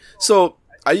 Okay, so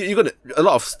you're gonna... A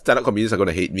lot of stand-up comedians are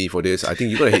gonna hate me for this. I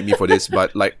think you're gonna hate me for this,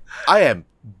 but, like, I am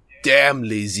damn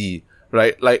lazy,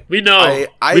 right? Like, We know.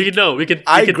 We know.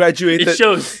 I graduated... It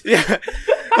shows. Yeah.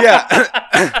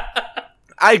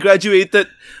 I graduated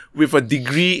with a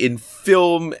degree in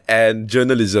film and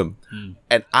journalism,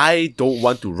 and I don't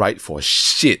want to write for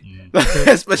shit,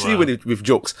 especially with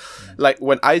jokes. Like,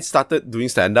 when I started doing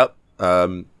stand-up,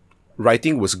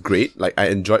 writing was great. Like, I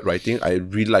enjoyed writing. I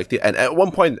really liked it. And at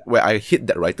one point where I hit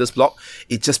that writer's block,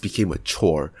 it just became a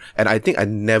chore. And I think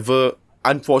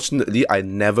unfortunately, I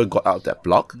never got out of that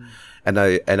block. And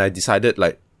I decided,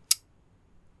 like,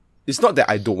 it's not that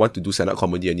I don't want to do stand-up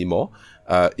comedy anymore.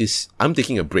 I'm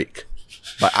taking a break.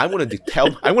 But I'm gonna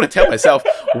tell myself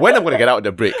when I'm gonna get out of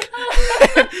the break.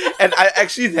 And I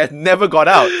actually had never got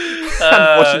out.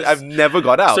 Unfortunately, I've never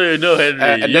got out. So you know,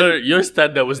 Henry, and your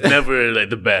stand-up was never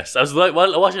like the best. I was like,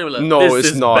 while watching it, I'm like, No, this it's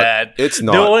is not. bad. It's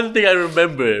not. The one thing I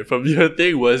remember from your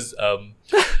thing was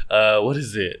what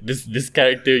is it? This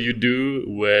character you do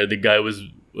where the guy was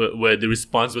where the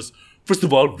response was, first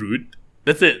of all, rude.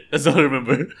 That's it. That's all I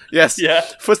remember. Yes. Yeah.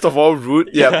 First of all,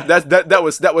 rude. Yeah. That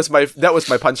was my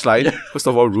punchline. First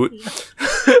of all, rude.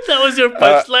 That was your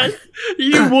punchline.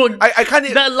 You won't. I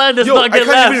can't. That line does not get I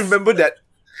can't laughs. even remember that.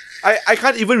 I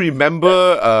can't even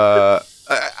remember. I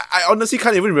honestly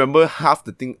can't even remember half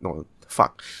the thing. No,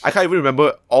 fuck. I can't even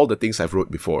remember all the things I've wrote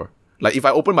before. Like, if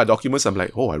I open my documents, I'm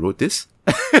like, oh, I wrote this.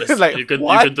 Like, you can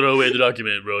throw away the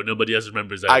document, bro. Nobody else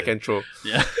remembers that. I can throw.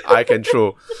 Yeah. I can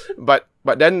throw. But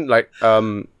then, like,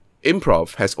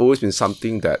 improv has always been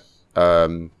something that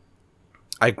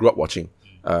I grew up watching.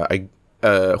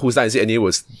 Who's That Is It Anyway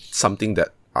was something that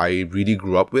I really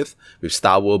grew up with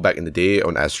Star Wars back in the day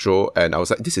on Astro, and I was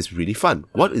like, this is really fun.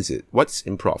 What is it? What's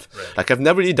improv? Right. Like, I've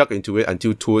never really dug into it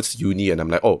until towards uni, and I'm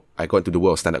like, oh, I got into the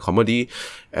world of stand-up comedy,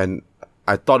 and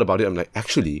I thought about it. I'm like,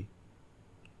 actually,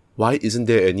 why isn't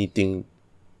there anything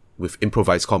with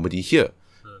improvised comedy here?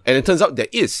 And it turns out there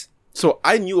is. So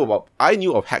I knew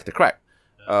of Hack the Crack,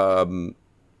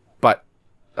 but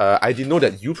I didn't know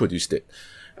that you produced it.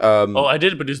 I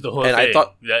did produce the whole thing. I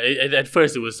thought, at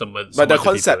first it was some but the other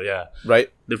concept, people, yeah, right?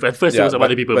 At first it was some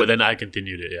other people, but then I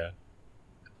continued it,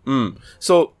 yeah.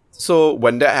 So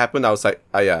when that happened, I was like,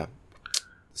 yeah,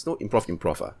 there's no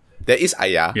improv. There is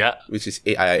Aya, which is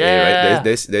AIIA, right?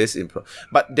 There's improv,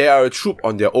 but they are a troupe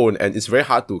on their own, and it's very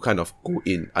hard to kind of go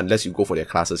in unless you go for their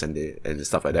classes and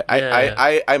stuff like that.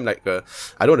 I'm like, I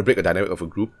don't want to break the dynamic of a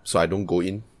group, so I don't go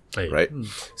in, right?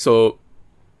 So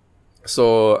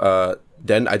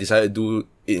then I decided to do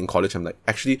it in college. I'm like,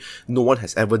 actually, no one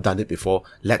has ever done it before.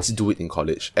 Let's do it in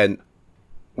college. And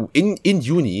in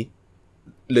uni,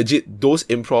 legit, those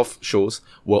improv shows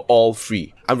were all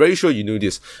free. I'm very sure you knew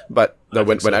this, but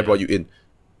when I brought you in,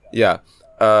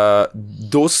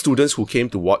 those students who came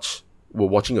to watch were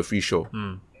watching a free show.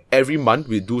 Every month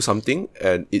we do something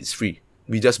and it's free.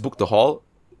 We just book the hall.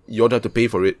 You don't have to pay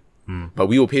for it, but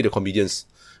we will pay the comedians.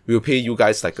 We will pay you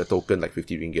guys like a token, like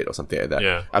 50 ringgit or something like that.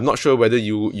 Yeah. I'm not sure whether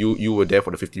you were there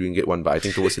for the 50 ringgit one, but I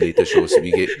think towards the later shows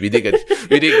we did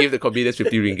give the comedians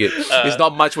 50 ringgit. It's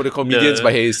not much for the comedians,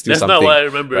 but hey, it's still something. That's not what I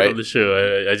remember right? from the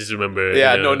show. I just remember.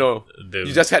 Yeah, no.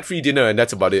 You just had free dinner and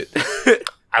that's about it.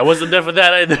 I wasn't there for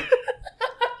that either.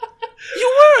 You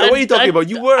were. What are you talking about?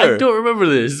 You were. I don't remember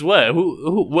this. What?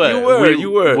 Who? What? You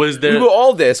were. Was there? We were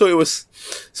all there. So it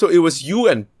was you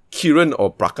and Kiran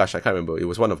or Prakash. I can't remember. It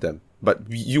was one of them. But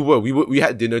we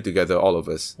had dinner together, all of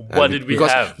us. What did we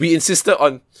have? Because we insisted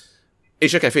on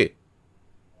Asia Cafe.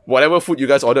 Whatever food you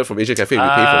guys ordered from Asia Cafe, we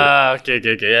pay for it.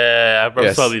 Okay. Yeah. I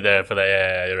was probably there for that.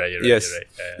 Yeah, you're right. Yes. You're right.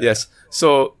 Yes.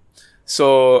 So,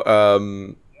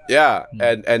 and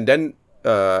then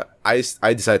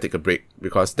I decided to take a break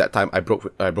because that time I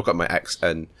broke up my ex,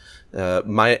 and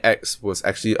my ex was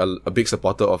actually a big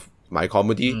supporter of my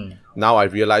comedy. Now I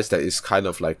realize that it's kind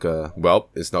of like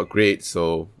it's not great,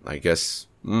 so I guess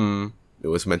it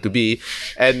was meant to be.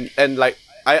 And like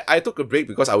I took a break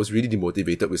because I was really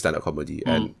demotivated with stand-up comedy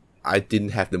and I didn't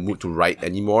have the mood to write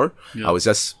anymore. I was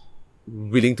just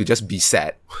willing to just be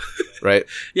sad. Right?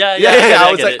 Yeah.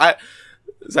 I was like,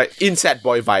 It's like in sad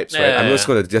boy vibes, right? I'm just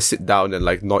Yeah. gonna just sit down and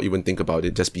like not even think about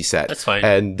it, just be sad. That's fine.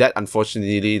 And that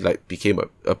unfortunately like became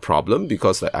a problem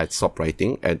because like I stopped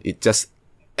writing and it just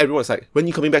everyone's like, when are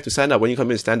you coming back to stand up? When are you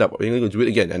coming to stand up? When are you going to do it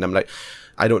again? And I'm like,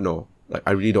 I don't know. Like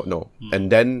I really don't know.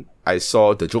 And then I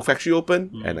saw the Joke Factory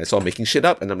open and I saw Making Shit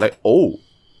Up and I'm like, oh,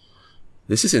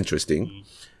 this is interesting.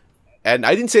 And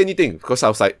I didn't say anything because I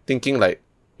was like thinking like,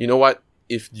 you know what?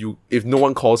 If no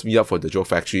one calls me up for the Joke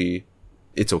Factory,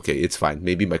 it's okay, it's fine.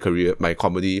 Maybe my career, my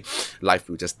comedy life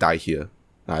will just die here.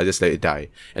 I just let it die.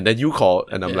 And then you called,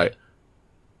 and I'm like,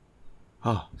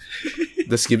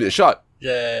 let's give it a shot.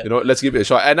 Yeah. You know, let's give it a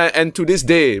shot. And to this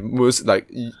day, Moose, like,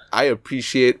 I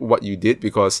appreciate what you did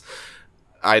because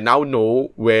I now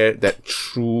know where that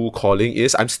true calling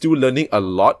is. I'm still learning a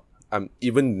lot. I've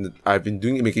been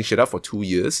Making Shit Up for 2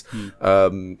 years,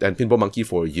 and Pinball Monkey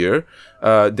for a year.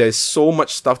 There's so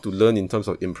much stuff to learn in terms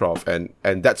of improv,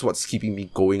 and that's what's keeping me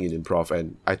going in improv.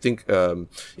 And I think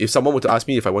if someone were to ask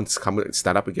me if I want to come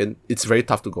stand up again, it's very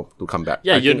tough to come back.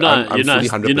 Yeah, I you're think not. I'm You're not.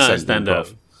 fully You're not a 100% stand up.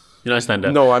 improv. You're not a stand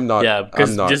up. No, I'm not. Yeah,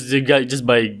 because I'm not. just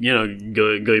by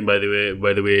going by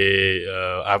the way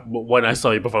when I saw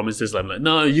your performances, I'm like,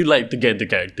 no, you like to get into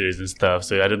characters and stuff.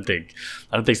 So I don't think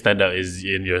stand up is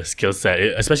in your skill set,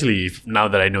 especially now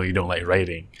that I know you don't like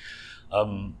writing.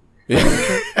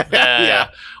 Yeah.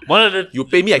 One of the You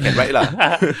pay me, I can write lah.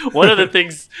 one of the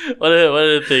things,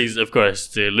 of course,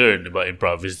 to learn about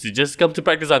improv is to just come to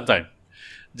practice on time.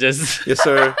 Just Yes,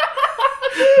 sir.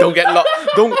 Don't get lost.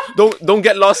 Don't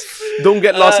get lost. Don't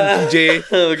get lost in PJ.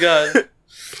 Oh god.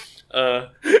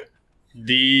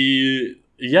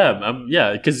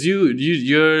 Because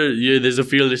you're there's a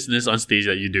fearlessness on stage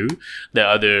that you do that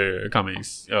other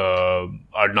comics are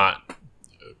not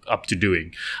up to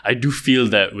doing. I do feel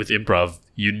that with improv,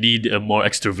 you need a more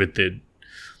extroverted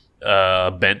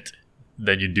bent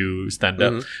than you do stand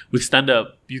up. With stand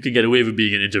up, you can get away with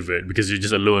being an introvert because you're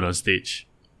just alone on stage.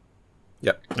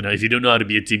 Yep. You know, if you don't know how to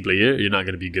be a team player, you're not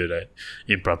going to be good at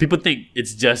improv. People think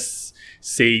it's just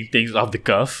saying things off the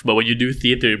cuff, but when you do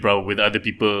theater improv with other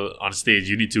people on stage,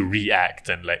 you need to react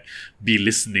and like be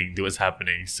listening to what's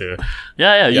happening. So,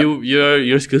 Yep.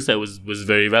 your skill set was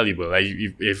very valuable. Like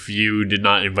if you did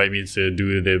not invite me to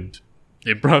do the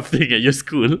improv thing at your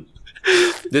school,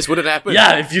 This wouldn't happen.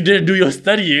 yeah, if you didn't do your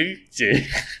studying,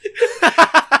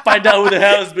 find out who the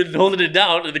hell has been holding it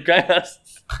down in the class.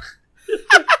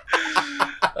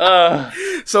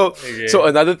 So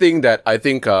another thing that I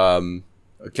think I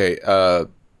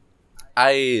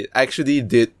actually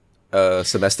did a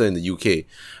semester in the UK,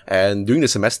 and during the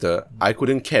semester I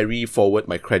couldn't carry forward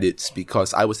my credits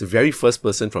because I was the very first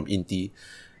person from INTI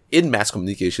in mass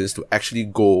communications to actually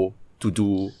go to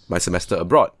do my semester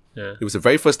abroad. Yeah. It was the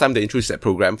very first time they introduced that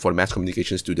program for mass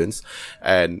communication students,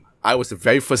 and I was the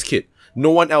very first kid.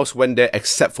 No one else went there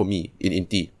except for me in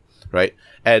INTI, right?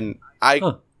 And I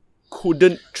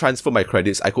couldn't transfer my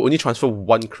credits. I could only transfer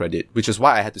 1 credit, which is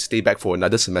why I had to stay back for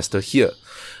another semester here.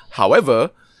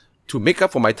 However, to make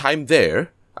up for my time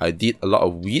there, I did a lot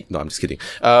of weed. No, I'm just kidding.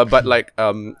 But like,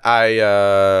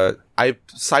 I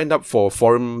signed up for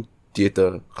forum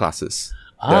theatre classes.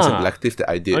 There's an elective that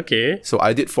I did. Okay. So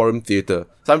I did forum theatre.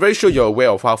 So I'm very sure you're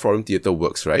aware of how forum theatre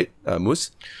works, right,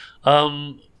 Moose?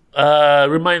 Remind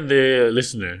the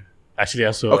listener. Actually,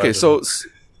 also. Okay, so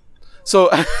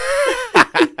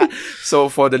so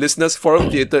for the listeners, forum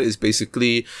theatre is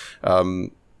basically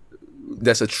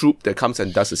there's a troupe that comes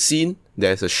and does a scene.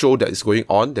 There's a show that is going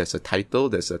on. There's a title.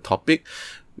 There's a topic.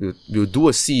 We'll do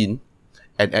a scene,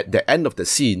 and at the end of the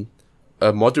scene,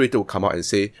 a moderator will come out and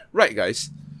say, "Right, guys,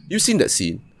 you've seen that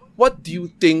scene. What do you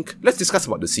think? Let's discuss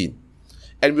about the scene."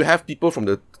 And we'll have people from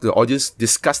the audience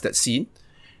discuss that scene,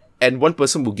 and one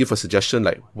person will give a suggestion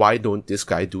like, "Why don't this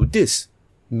guy do this?"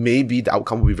 Maybe the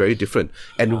outcome will be very different.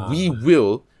 And we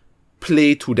will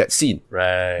play to that scene.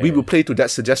 Right. We will play to that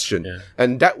suggestion. Yeah.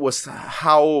 And that was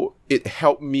how it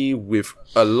helped me with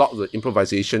a lot of the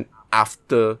improvisation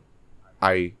after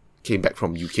I came back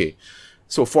from UK.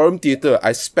 So forum theatre,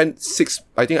 I spent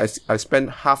I spent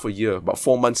half a year, about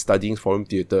 4 months studying forum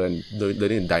theatre and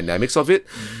learning the dynamics of it.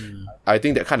 I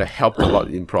think that kind of helped a lot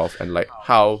in improv, and like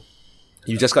how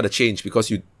you just gotta change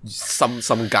because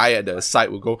some guy at the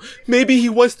side will go, maybe he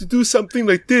wants to do something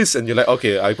like this, and you're like,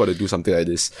 okay, I gotta do something like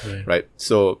this, right?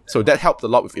 So that helped a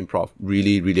lot with improv.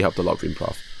 Really, really helped a lot with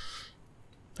improv.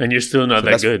 And you're still not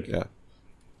that good. Yeah.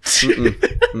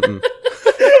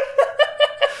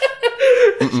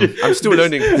 I'm still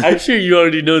learning. I'm sure you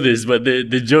already know this, but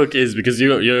the joke is because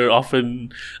you're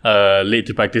often late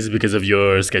to practice because of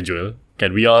your schedule.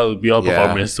 And we all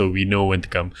performers, so we know when to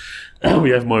come.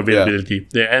 We have more availability.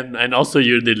 Yeah, and also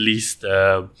you're the least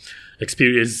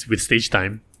experience with stage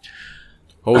time.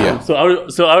 Oh yeah.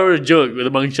 So our joke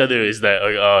among each other is that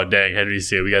oh dang, Henry's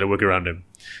here, we got to work around him.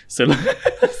 So,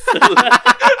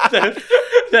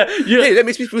 Hey, that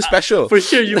makes me feel special. for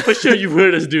sure you've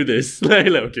heard us do this. like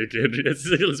okay, Henry,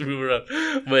 let's move around.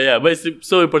 But it's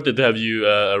so important to have you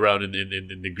around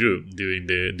in the group doing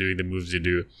the moves you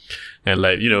do, and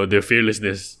like the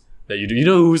fearlessness that you do. You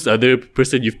know who's the other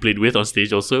person you've played with on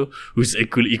stage also who's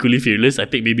equally fearless? I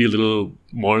think maybe a little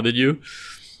more than you.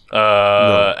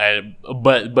 No. And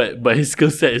but his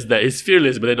skill set is that he's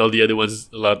fearless, but then all the other ones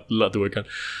a lot to work on.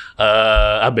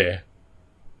 Abe,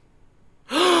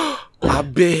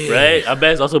 Abe. right? Abe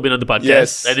has also been on the podcast,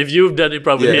 Yes. and if you've done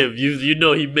improv with Yeah. him, you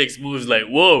know he makes moves like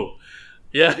whoa,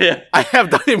 yeah, I have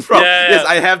done improv. Yeah. Yes,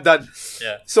 I have done.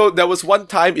 yeah. So there was one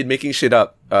time in Making Shit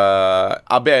Up,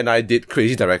 Abe and I did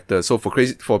Crazy Director. So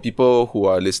for people who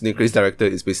are listening, Crazy Director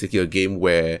is basically a game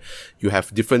where you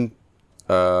have different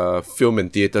film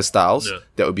and theater styles Yeah.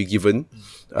 that will be given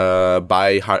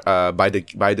by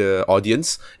the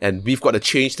audience, and we've got to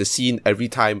change the scene every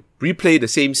time, replay the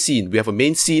same scene. We have a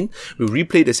main scene, we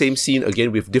replay the same scene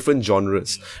again with different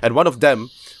genres, and one of them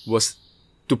was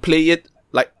to play it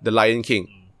like The Lion King,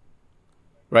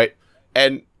 right?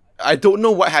 And I don't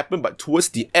know what happened, but towards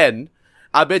the end,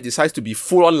 Abe decides to be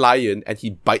full on lion and he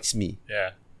bites me,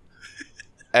 Yeah.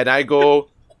 and I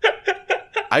go,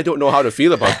 I don't know how to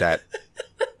feel about that.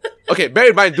 Okay, bear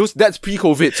in mind, that's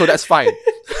pre-COVID, so that's fine.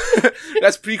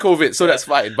 That's pre-COVID, so that's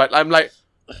fine. But I'm like,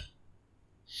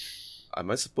 am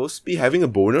I supposed to be having a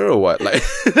boner or what? Like,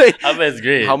 Abe is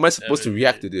great. how am I supposed to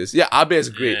react to this? Yeah, Abe is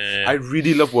great. Yeah. I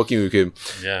really love working with him.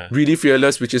 Yeah. Really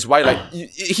fearless, which is why like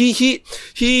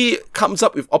he comes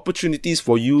up with opportunities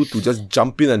for you to just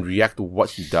jump in and react to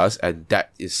what he does, and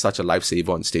that is such a lifesaver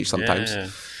on stage sometimes.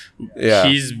 Yeah.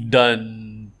 He's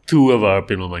done 2 of our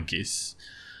Pinball Monkeys.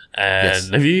 And Yes.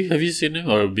 have you seen him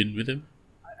or been with him?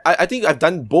 I think I've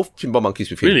done both Pinball Monkeys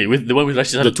with him. Really? With the one with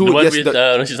Rashid The two, the one yes, with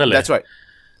Rashid Saleh? That's right.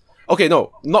 Okay,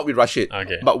 no, not with Rashid.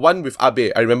 Okay. But one with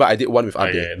Abe. I remember I did one with Abe.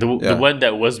 Okay. The one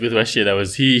that was with Rashid, that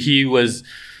was he was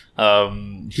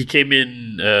he came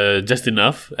in just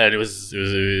enough, and it was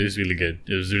really good.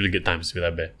 It was really good times with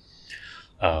Abe.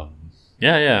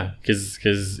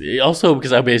 Because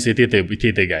Abe is a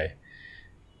theater guy.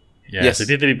 Yeah, Yes. so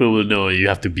theater people will know you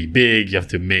have to be big, you have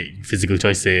to make physical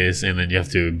choices, and then you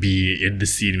have to be in the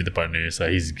scene with the partner. So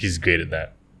he's great at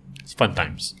that. It's fun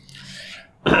times.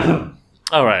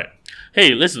 All right.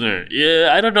 Hey, listener. Yeah,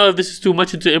 I don't know if this is too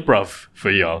much into improv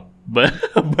for y'all, but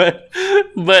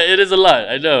it is a lot.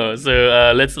 I know.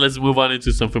 So let's move on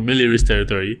into some familiarist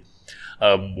territory,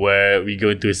 where we go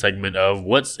into a segment of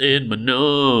what's in my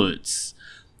notes.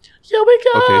 Here we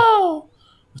go. Okay.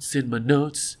 What's in my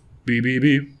notes? Beep beep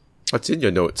beep. What's in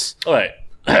your notes? All right.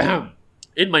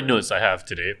 In my notes I have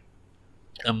today,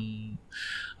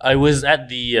 I was at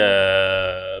the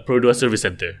Produa Service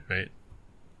Center, right?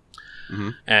 Mm-hmm.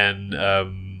 And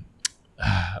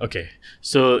okay,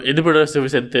 so in the Produa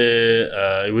Service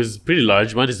Center, it was pretty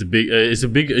large. One is a big.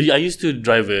 I used to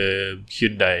drive a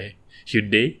Hyundai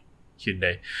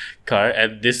car,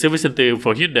 and the service center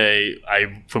for Hyundai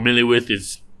I'm familiar with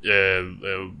is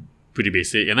pretty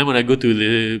basic. And then when I go to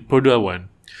the Produa one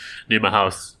near my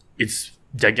house, it's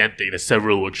gigantic. There's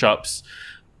several workshops,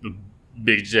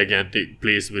 big gigantic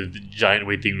place with giant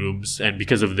waiting rooms, and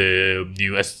because of the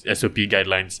new SOP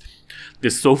guidelines, the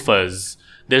sofas,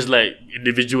 there's like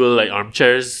individual like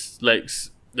armchairs like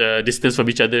distance from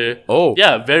each other. Oh.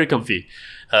 Yeah, very comfy.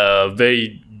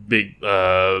 Very big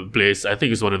place. I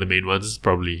think it's one of the main ones,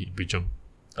 probably in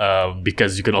Puchong,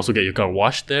 because you can also get your car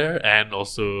washed there, and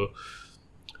also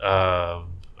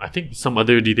I think some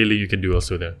other detailing you can do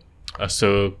also there.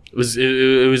 So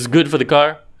it was good for the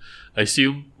car. I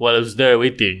assume while I was there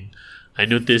waiting, I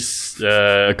noticed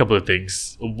a couple of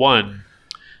things. One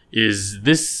is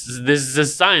there's a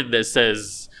sign that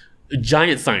says, a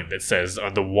giant sign that says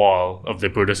on the wall of the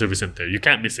Product Service Center. You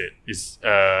can't miss it. It's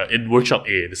in Workshop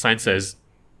A. The sign says,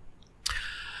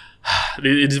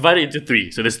 it's divided into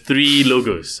 3. So there's 3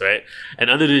 logos, right? And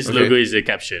under this Okay. logo is a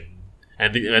caption.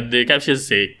 And the captions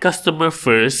say, customer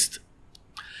first,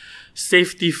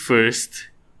 safety first,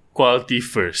 quality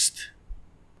first.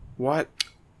 What?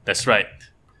 That's right.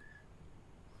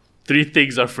 3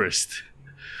 things are first.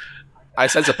 I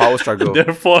sense a power struggle.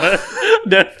 Therefore,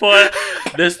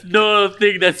 there's no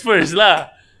thing that's first lah.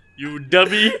 You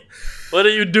dummy. What are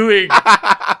you doing?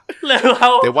 Like,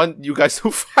 how? They want you guys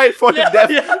to fight for the Yeah, death.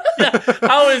 yeah.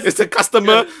 How is It's the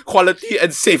customer, quality,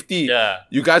 and safety. Yeah.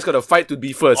 You guys gotta fight to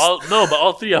be first.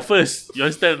 all 3 are first. You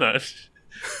understand that?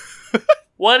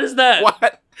 What is that?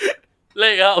 What?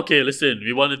 Like, okay, listen,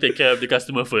 we want to take care of the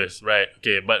customer first, right?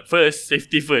 Okay, but first,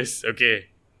 safety first, okay.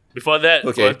 Before that,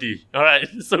 Okay. quality. All right,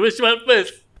 so which one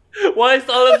first? Why is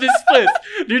all of this first?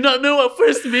 Do you not know what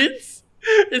first means?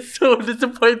 It's so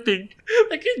disappointing.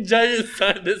 Like a giant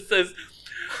sign that says,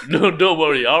 no, don't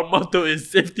worry. Our motto is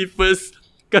safety first,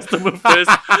 customer first,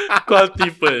 quality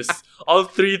first. All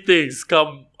three things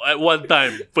come at one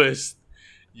time first.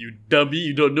 You dummy,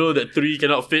 you don't know that three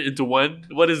cannot fit into one?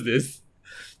 What is this?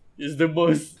 It's the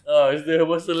most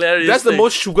hilarious That's the thing.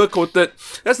 most sugar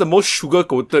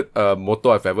coated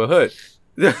motto I've ever heard.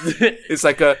 It's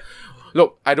like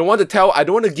look, I don't want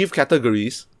to give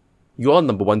categories. You're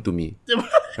number one to me.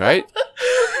 Right?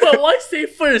 But why say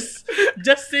first?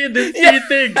 Just say the three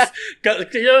things.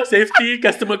 Safety,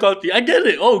 customer quality. I get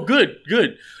it. Oh, good.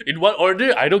 In what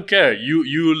order? I don't care.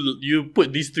 You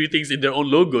put these three things in their own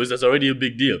logos. That's already a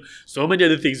big deal. So many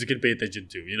other things you can pay attention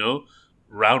to. You know,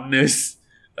 roundness,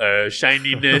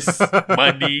 shininess,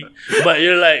 money. But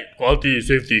you're like quality,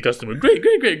 safety, customer. Great.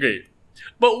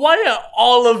 But why are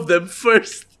all of them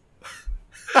first?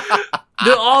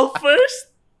 They're all first.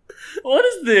 What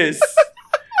is this?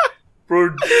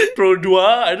 Pro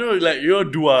Dua? I don't know, like you're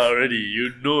Dua already.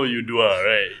 You know you Dua,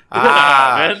 right?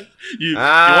 Man. You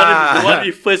want to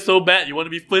be first so bad? You want to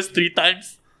be first 3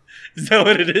 times? Is that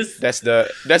what it is? That's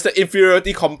the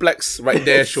inferiority complex right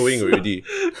there showing already.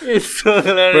 It's so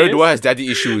hilarious. Pro Dua has daddy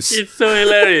issues. It's so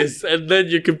hilarious. And then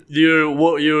you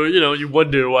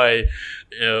wonder why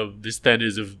the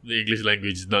standards of the English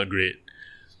language is not great.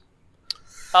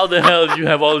 How the hell do you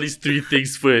have all these 3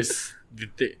 things first?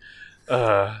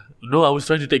 No, I was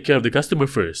trying to take care of the customer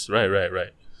first.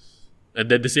 Right. And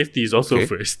then the safety is also Okay.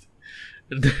 first.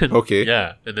 And then, Okay.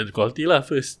 Yeah, and then the quality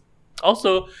first.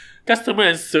 Also, customer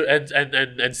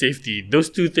and safety, those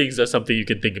 2 things are something you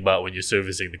can think about when you're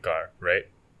servicing the car, right?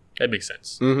 That makes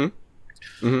sense.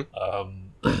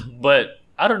 But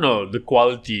I don't know, the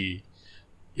quality,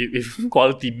 if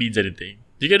quality means anything.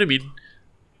 Do you get what I mean?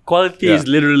 Quality is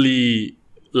literally,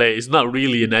 like, it's not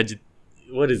really an adjective.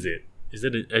 What is it? Is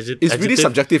it an adjective? It's really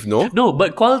subjective, no? No,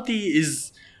 but quality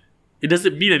is, it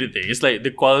doesn't mean anything. It's like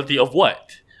the quality of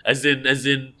what? As in, like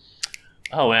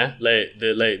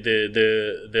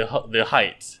the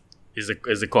height is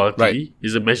a quality, Right.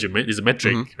 is a measurement, is a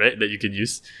metric, right? That you can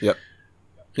use. Yep.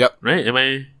 Right? Am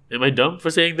I dumb for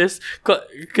saying this?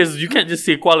 Because you can't just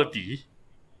say quality.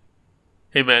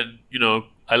 Hey man,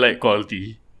 I like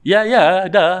quality. Yeah,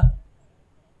 duh.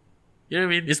 You know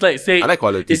what I mean? It's like saying, I like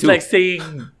quality It's too. like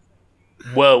saying,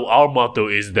 well, our motto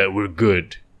is that we're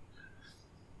good.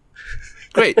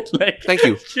 Great. Like, Thank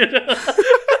you.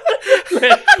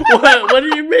 Like, what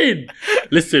do you mean?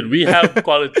 Listen, we have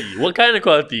quality. What kind of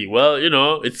quality? Well,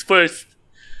 it's first.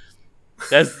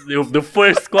 That's the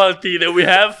first quality that we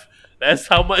have. That's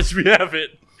how much we have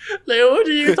it. Like, what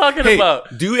are you talking Hey,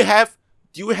 about? do you have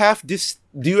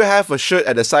a shirt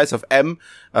at the size of M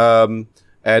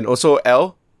and also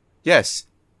L? Yes.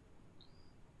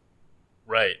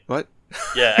 Right. What?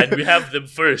 Yeah, and we have them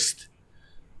first.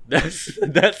 That's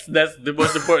the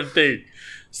most important thing.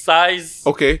 Size,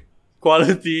 Okay.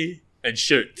 quality, and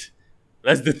shirt.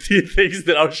 That's the 3 things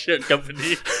that our shirt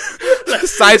company.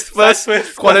 Size first,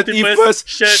 quality first,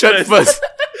 shirt first.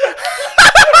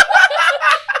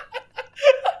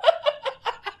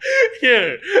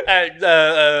 Here at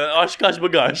Oshkosh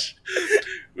Bagosh.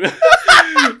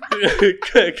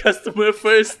 Customer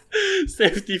first,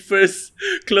 safety first,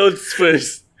 clothes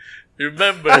first.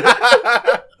 Remember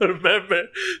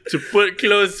to put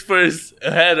clothes first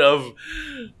ahead of.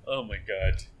 Oh my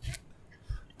god.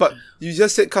 But you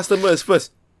just said customers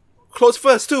first. Clothes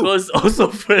first too. Clothes also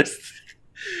first.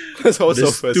 Clothes also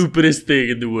The first. stupidest thing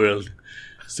in the world.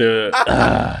 So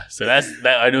that's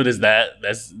that. I noticed that.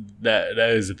 That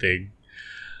is a thing.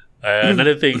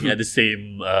 Another thing at the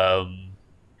same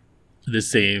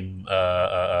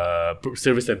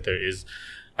service center is,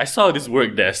 I saw this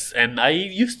work desk, and I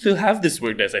used to have this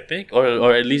work desk, I think,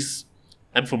 or at least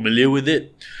I'm familiar with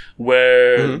it,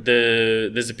 where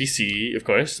there's a PC, of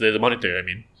course, there's a monitor, I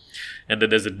mean, and then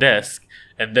there's a desk,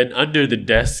 and then under the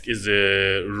desk is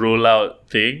a rollout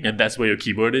thing, and that's where your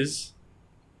keyboard is.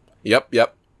 Yep.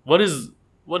 What is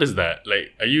that?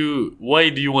 Like, why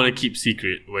do you want to keep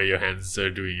secret where your hands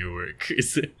are doing your work?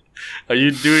 Are you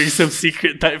doing some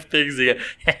secret type things? You go,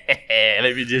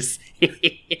 let me just, you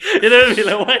know what I mean?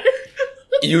 Like, what?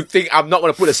 You think I'm not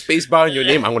gonna put a space bar in your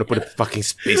name? I'm gonna put a fucking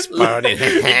space bar on it.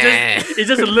 It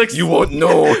just looks. You won't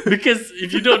know. Because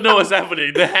if you don't know what's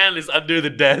happening, the hand is under the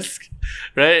desk,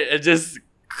 right? And just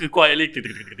quietly,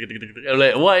 I'm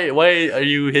like, why are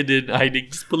you hiding?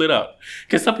 Just pull it out.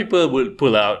 Because some people would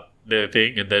pull out the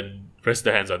thing and then press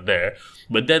their hands on there.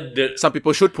 But then Some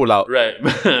people should pull out. right,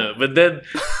 but then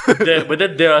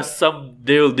there are some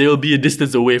they'll be a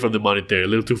distance away from the monitor, a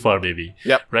little too far maybe.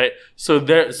 Yep. Right. So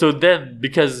then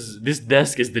because this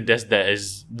desk is the desk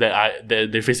that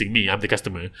they're facing me, I'm the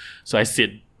customer. So I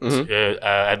sit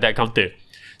at that counter.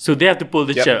 So they have to pull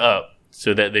the Yep. chair up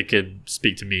so that they can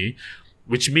speak to me,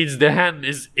 which means their hand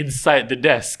is inside the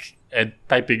desk and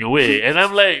typing away. And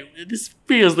I'm like, this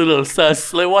feels a little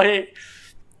sus. Like, why?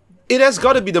 It has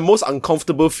got to be the most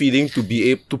uncomfortable feeling to be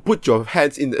able to put your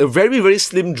hands in a very, very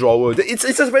slim drawer.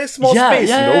 It's a very small space,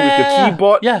 with your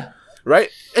keyboard, Yeah. right?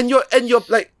 And you're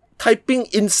like typing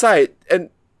inside. And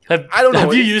I don't know.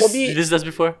 Have you for used me- this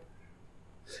before?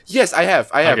 yes, I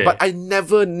have, Okay. but I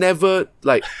never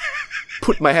like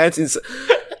put my hands inside.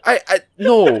 I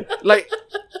no, like.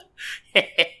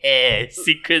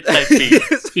 Secret typing.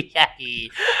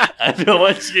 I don't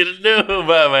want you to know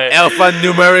about my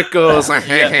Alphanumericals.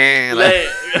 like,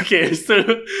 okay, so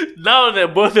now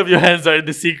that both of your hands are in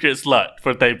the secret slot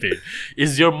for typing,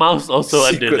 is your mouse also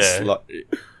under Secret there? slot.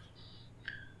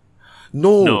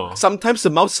 No. No. Sometimes the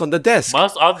mouse is on the desk.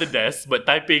 Mouse on the desk, but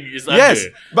typing is Yes,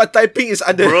 under. but typing is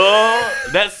under. Bro,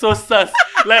 that's so sus.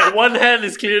 Like, one hand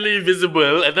is clearly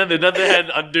visible, and then another hand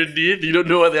underneath. You don't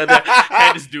know what the other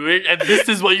hand is doing, and this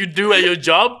is what you do at your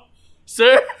job,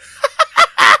 sir?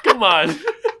 Come on.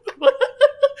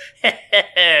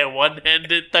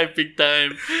 One-handed typing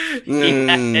time.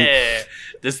 Yeah.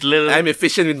 This little. I'm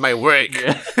efficient with my work.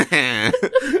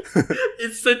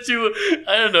 It's such a.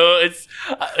 I don't know.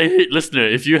 Listener,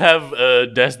 if you have a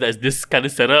desk that's this kind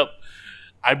of setup,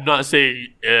 I'm not saying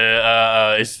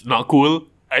it's not cool.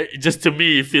 Just to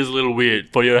me, it feels a little weird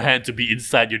for your hand to be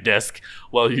inside your desk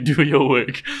while you do your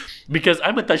work. Because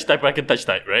I'm a touch typer, I can touch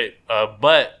type, right?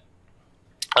 But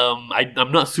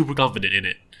I'm not super confident in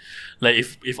it. Like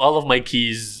if all of my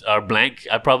keys are blank,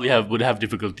 I probably would have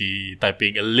difficulty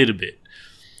typing a little bit.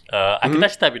 I can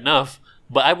touch type enough,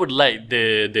 but I would like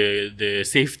the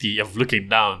safety of looking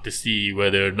down to see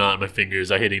whether or not my fingers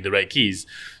are hitting the right keys.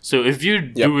 So if you're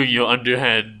doing your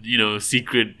underhand,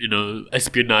 secret,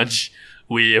 espionage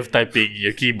way of typing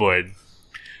your keyboard,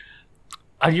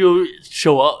 are you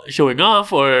showing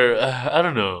off or I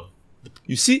don't know?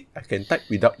 You see, I can type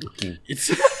without looking. It's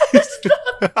not.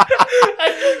 I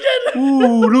don't get it.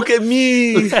 Ooh, look at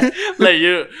me. Like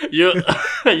you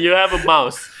have a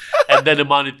mouse and then a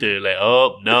monitor. Like,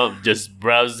 oh no, just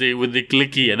browsing with the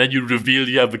clicky, and then you reveal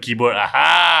you have a keyboard.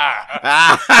 Aha,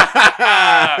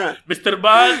 Mr.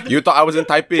 Bond. You thought I wasn't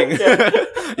typing.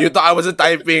 You thought I wasn't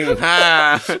typing.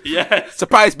 Ha. Yes,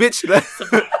 Surprise, bitch.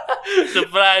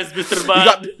 surprise, Mr.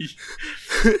 Bond.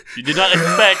 You did not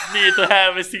expect me to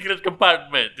have a secret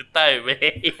compartment to type.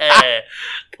 Yeah.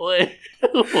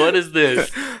 What is this?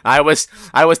 I was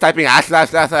typing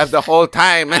the whole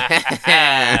time.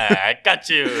 I got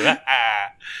you.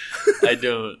 I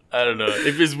don't know.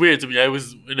 If it's weird to me, I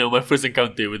was, my first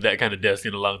encounter with that kind of desk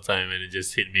in a long time, and it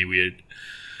just hit me weird.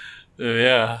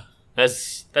 Yeah,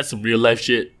 that's some real life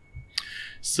shit.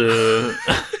 So,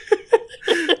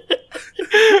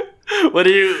 what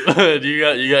do you got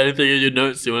anything in your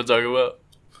notes you want to talk about?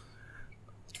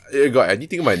 You got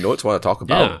anything in my notes want to talk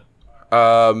about?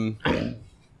 Yeah.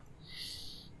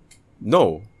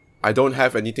 No, I don't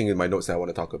have anything in my notes that I want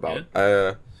to talk about.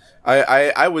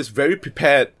 I was very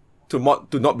prepared to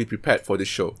not be prepared for this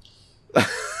show.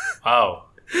 Wow,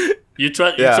 you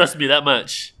trust me that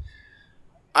much?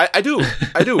 I do.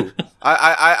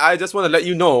 I just want to let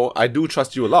you know I do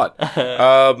trust you a lot.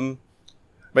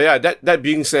 But yeah, that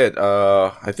being said,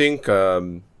 I think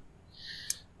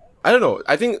I don't know.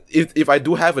 I think if I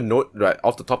do have a note right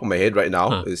off the top of my head right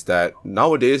now is that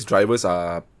nowadays drivers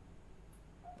are.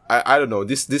 I don't know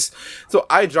this. So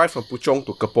I drive from Puchong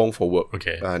to Kepong for work.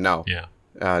 Okay. Now. Yeah.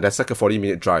 That's like a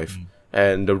 40-minute drive,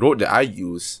 and the road that I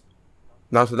use.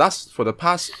 Now for the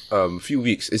past few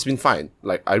weeks, it's been fine.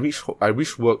 Like I reach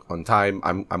work on time.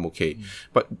 I'm okay.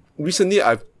 But recently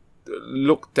I've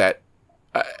looked at.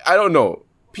 I don't know.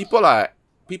 People are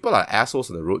assholes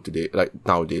on the road today. Like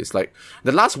nowadays, like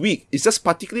the last week. It's just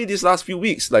particularly these last few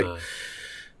weeks. Like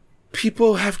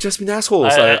people have just been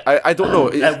assholes. I don't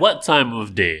know. At what time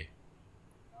of day?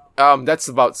 That's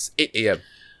about 8 a.m.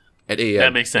 At 8 a.m.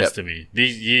 That makes sense to me.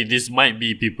 These might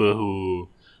be people who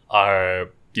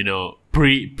are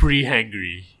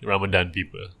pre-hangry Ramadan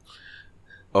people.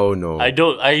 Oh no. I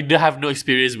have no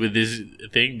experience with this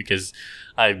thing because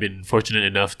I've been fortunate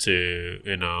enough to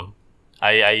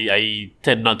I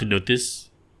tend not to notice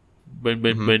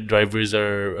when drivers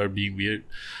are being weird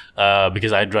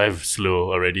because I drive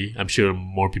slow already. I'm sure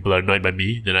more people are annoyed by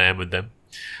me than I am with them.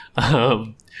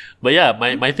 But yeah,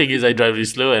 my thing is I drive really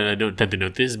slow and I don't tend to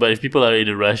notice. But if people are in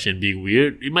a rush and being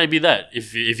weird, it might be that.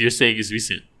 If you're saying it's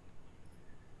recent.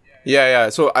 Yeah.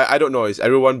 So I don't know. Is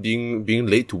everyone being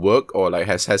late to work, or like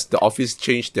has the office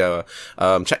changed their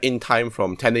check-in time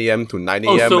from 10 a.m. to 9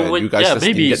 a.m. and you guys just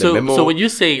didn't get the memo? So when you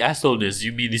say assholeness,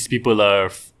 you mean these people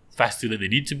are faster than they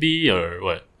need to be, or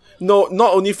what? No,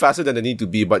 not only faster than they need to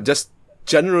be, but just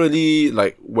generally,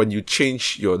 like when you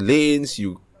change your lanes,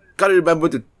 you gotta remember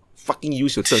to fucking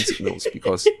use your turn signals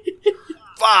because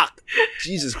fuck,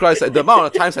 Jesus Christ, like, the amount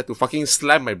of times I had to fucking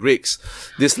slam my brakes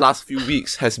this last few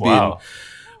weeks has been.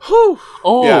 Whew,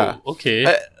 oh, yeah.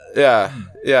 Okay. Yeah.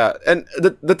 And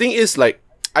the thing is, like,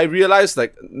 I realized,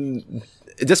 like,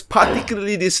 just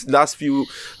particularly this last few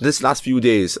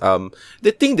days,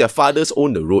 they think their fathers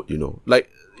own the road, you know. Like,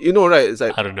 you know, right? It's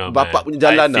like, I don't know, Bapak man. punya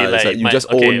jalan I feel it's like you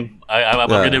just own. I'm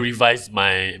going to revise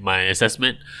my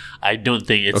assessment. I don't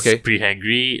think it's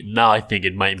pre-hangry. Now I think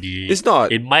it might be... It's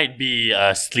not. It might be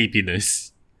sleepiness.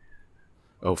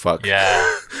 Oh, fuck. Yeah.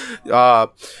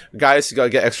 Guys, you gotta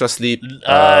get extra sleep.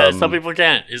 Some people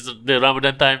can't. It's the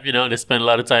Ramadan time, you know, they spend a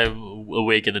lot of time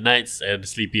awake in the nights and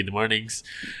sleepy in the mornings.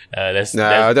 That's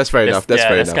fair enough.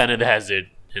 That's kind of the hazard,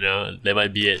 you know. That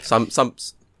might be it. Some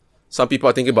people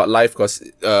are thinking about life because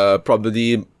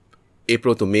probably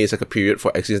April to May is like a period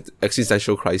for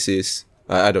existential crisis.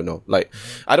 I don't know. Like,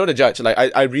 I don't want to judge. Like,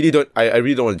 I really don't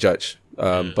want to judge.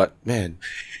 But man,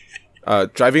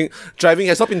 driving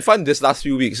has not been fun this last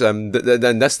few weeks. Then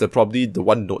that's probably the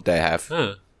one note that I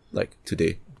have. Like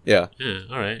today. Yeah.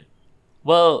 All right.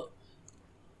 Well,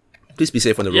 please be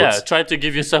safe on the roads. Yeah, try to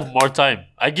give yourself more time.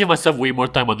 I give myself way more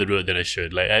time on the road than I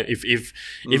should. Like, if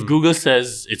Google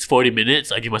says it's 40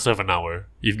 minutes, I give myself an hour.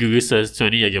 If Google says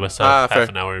 20, I give myself half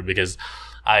an hour because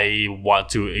I want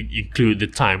to include the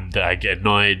time that I get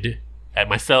annoyed at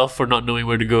myself for not knowing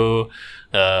where to go.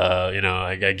 You know,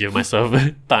 I give myself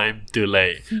time to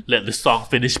like let the song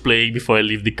finish playing before I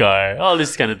leave the car. All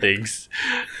these kind of things.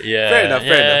 Yeah, fair enough.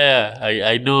 Yeah.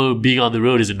 I know being on the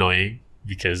road is annoying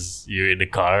because you're in the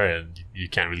car and you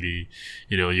can't really,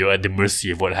 you know, you're at the mercy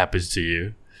of what happens to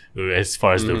you as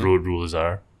far as the road rules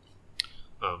are.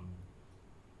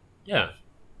 Yeah.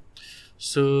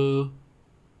 So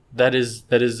that is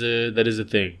a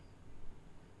thing.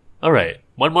 All right.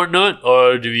 One more note,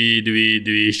 or do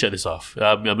we shut this off?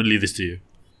 I'm gonna leave this to you.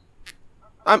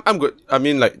 I'm good. I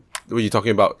mean, like, what are you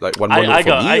talking about? Like one more note I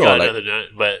got like, another note,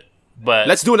 but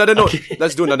let's do another note. Okay.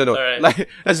 Let's do another note. Right. Like,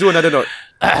 let's do another note.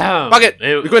 Fuck it.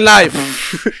 We're going live.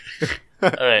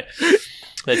 All right.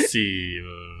 Let's see.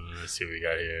 Let's see what we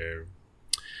got here.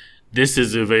 This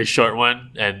is a very short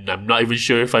one, and I'm not even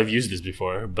sure if I've used this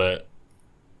before, but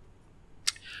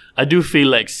I do feel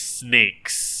like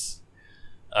snakes.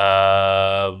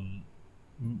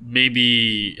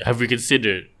 Maybe have we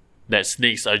considered that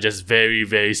snakes are just very,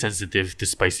 very sensitive to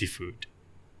spicy food?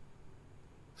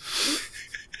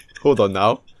 Hold on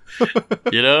now.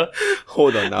 You know?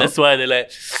 Hold on now. That's why they're like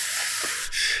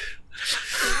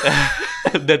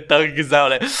the tongue is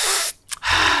out like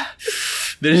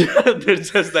they're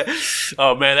just like,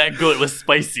 oh man, that goat was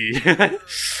spicy.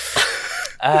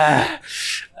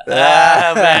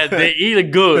 Man, they eat a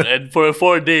goat and for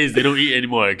 4 days they don't eat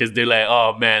anymore because they're like,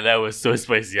 oh man, that was so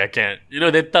spicy, I can't. You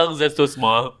know, their tongues are so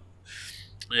small.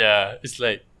 Yeah, it's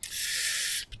like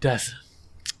that's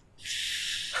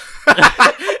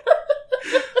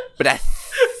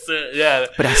so, yeah,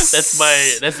 that's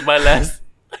my last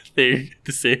thing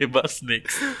to say about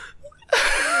snakes.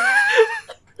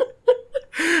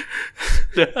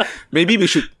 Maybe we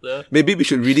should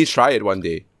really try it one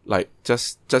day. Like,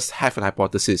 just have an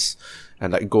hypothesis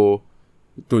and like go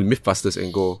to Mythbusters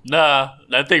and go. Nah,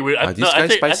 I think we got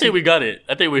it.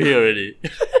 I think we're here already.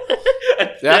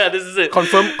 Yeah, this is it.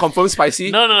 Confirm spicy.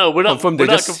 No, we're not. Confirm they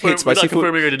just hate spicy food. We're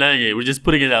not confirming or denying it. We're just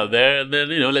putting it out there, and then,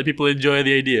 you know, let people enjoy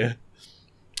the idea.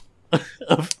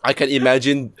 I can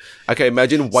imagine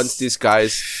once these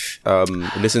guys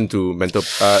listen to mental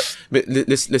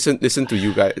listen to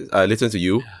you guys listen to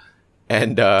you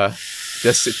and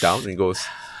just sit down and goes,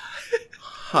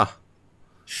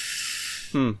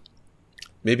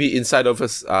 maybe inside of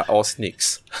us are all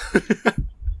snakes.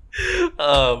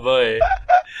 Oh boy.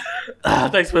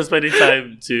 Thanks for spending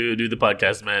time to do the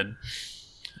podcast, man.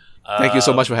 Thank you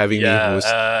so much for having me, host.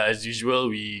 As usual,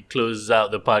 we close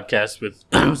out the podcast with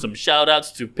some shout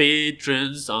outs to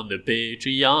patrons on the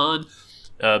Patreon.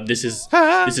 This is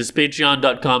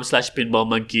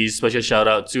patreon.com/pinballmonkeys. Special shout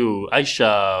out to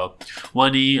Aisha,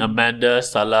 Wani, Amanda,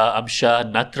 Salah, Amsha,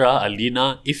 Natra,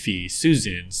 Alina, Ifi,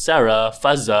 Susan, Sarah,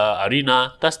 Faza,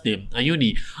 Arina, Tasnim,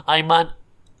 Ayuni, Aiman,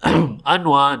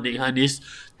 Anwar, Nick Hanis,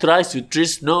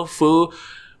 Trisno, Fu,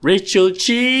 Rachel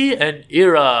Chi and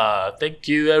Ira. Thank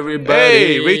you, everybody.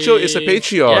 Hey, Rachel is a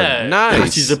Patreon. Yeah,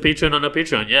 Nice. she's a patron on a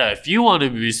Patreon. Yeah, if you want to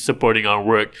be supporting our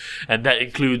work, and that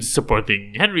includes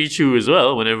supporting Henry Chu as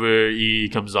well whenever he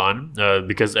comes on,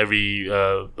 because every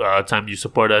time you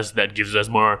support us, that gives us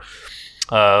more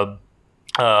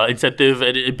incentive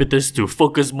and impetus to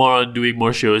focus more on doing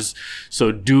more shows.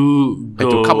 So do go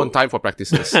And to come on time for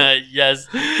practices. yes.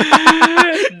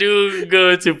 Do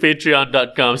go to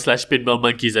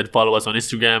patreon.com/pinballmonkeys and follow us on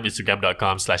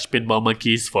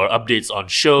instagram.com/pinballmonkeys for updates on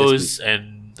shows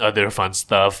and other fun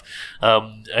stuff.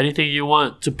 Anything you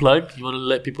want to plug? You want to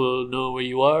let people know where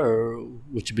you are or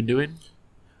what you've been doing?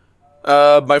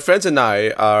 My friends and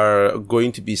I are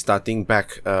going to be starting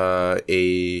back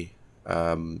a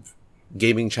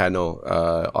gaming channel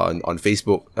on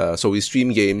Facebook. So we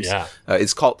stream games. Yeah.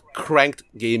 It's called Cranked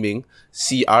Gaming,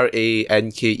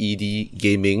 CRANKED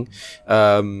Gaming.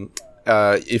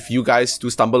 If you guys do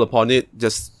stumble upon it,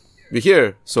 just we're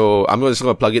here. So I'm just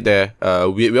gonna plug it there.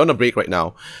 We're on a break right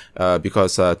now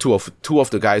because two of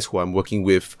the guys who I'm working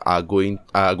with are going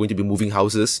to be moving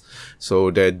houses,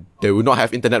 so they will not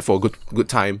have internet for a good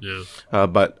time. Yeah.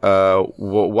 But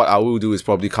what I will do is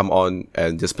probably come on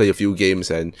and just play a few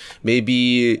games, and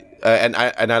maybe and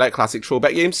I like classic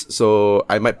throwback games, so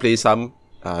I might play some.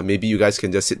 Maybe you guys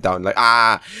can just sit down like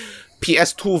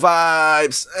PS2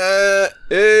 vibes.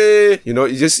 You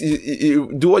just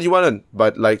you do what you want,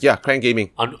 but like Crank Gaming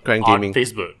On Gaming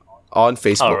Facebook. on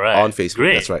Facebook. All right. On Facebook.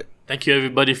 Great. That's right. Thank you,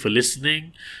 everybody, for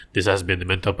listening. This has been the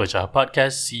Mental Pecah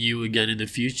Podcast. See you again in the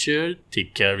future.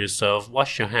 Take care of yourself.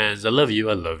 Wash your hands. I love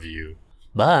you.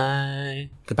 Bye.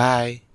 Goodbye.